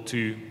of all,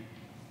 to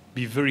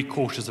be very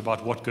cautious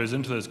about what goes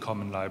into those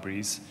common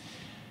libraries,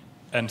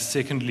 and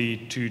secondly,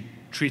 to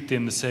treat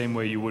them the same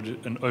way you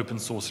would an open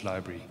source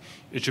library.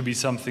 It should be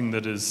something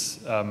that is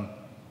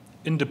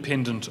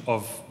independent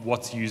of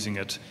what's using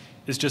it.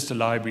 It's just a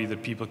library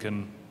that people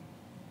can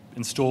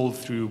install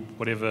through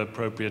whatever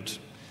appropriate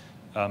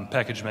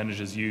package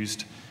managers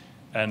used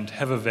and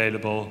have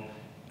available.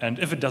 And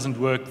if it doesn't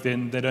work,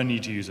 then they don't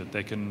need to use it.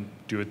 They can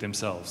do it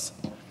themselves.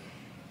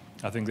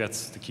 I think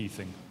that's the key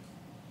thing.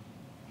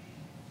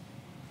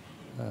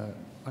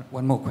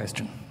 One more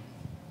question.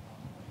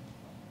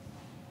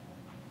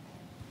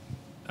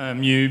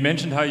 You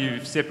mentioned how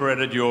you've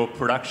separated your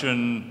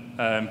production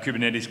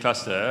Kubernetes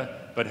cluster,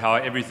 but how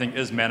everything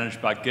is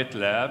managed by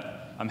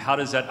GitLab. How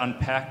does that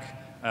unpack?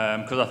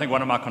 Because I think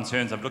one of my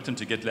concerns, I've looked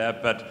into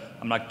GitLab, but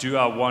I'm like, do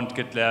I want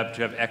GitLab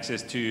to have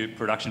access to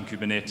production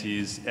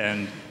Kubernetes?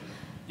 And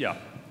yeah.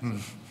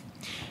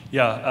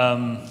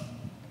 Yeah,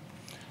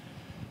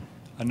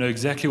 I know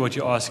exactly what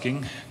you're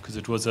asking, because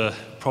it was a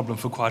problem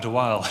for quite a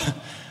while.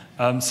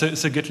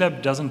 So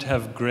GitLab doesn't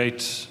have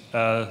great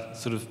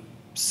sort of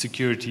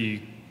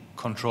security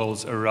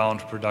controls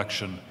around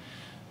production.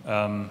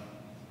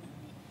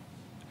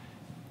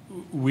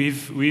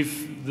 This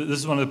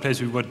is one of the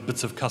places we've got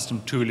bits of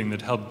custom tooling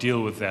that help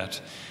deal with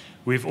that.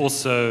 We've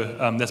also,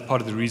 that's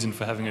part of the reason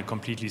for having a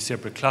completely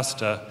separate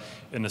cluster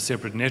in a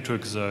separate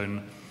network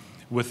zone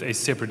with a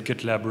separate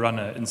GitLab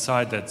runner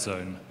inside that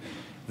zone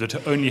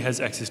that only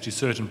has access to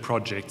certain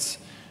projects.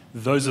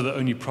 Those are the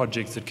only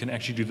projects that can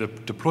actually do the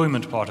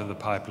deployment part of the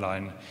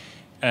pipeline.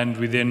 And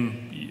we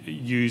then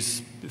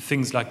use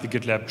things like the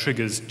GitLab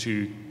triggers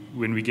to,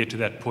 when we get to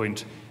that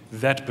point,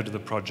 that bit of the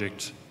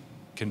project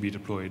can be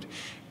deployed.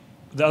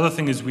 The other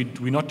thing is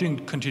we're not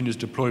doing continuous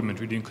deployment,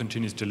 we're doing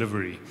continuous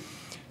delivery.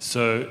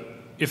 So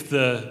if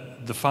the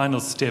final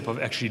step of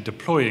actually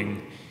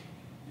deploying,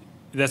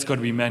 that's got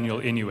to be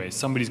manual anyway.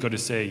 Somebody's got to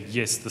say,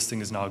 yes, this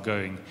thing is now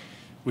going,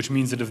 which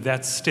means that if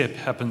that step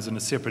happens in a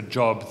separate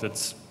job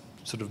that's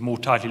sort of more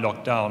tightly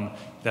locked down,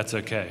 that's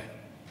okay.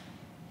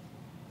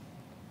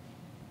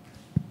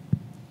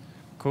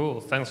 Cool.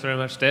 Thanks very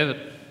much, David.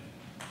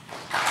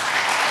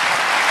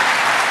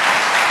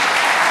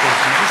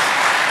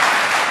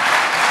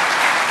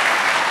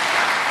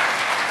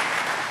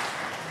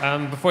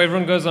 Before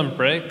everyone goes on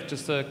break,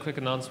 just a quick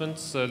announcement.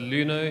 So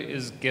Luno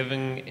is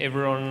giving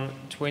everyone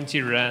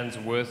 20 Rands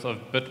worth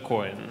of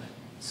Bitcoin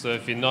So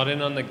if you're not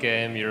in on the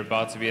game, you're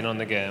about to be in on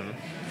the game.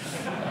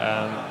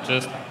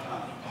 Just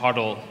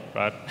hodl,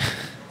 right?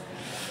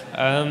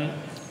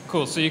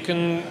 Cool. So you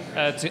can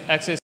to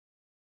access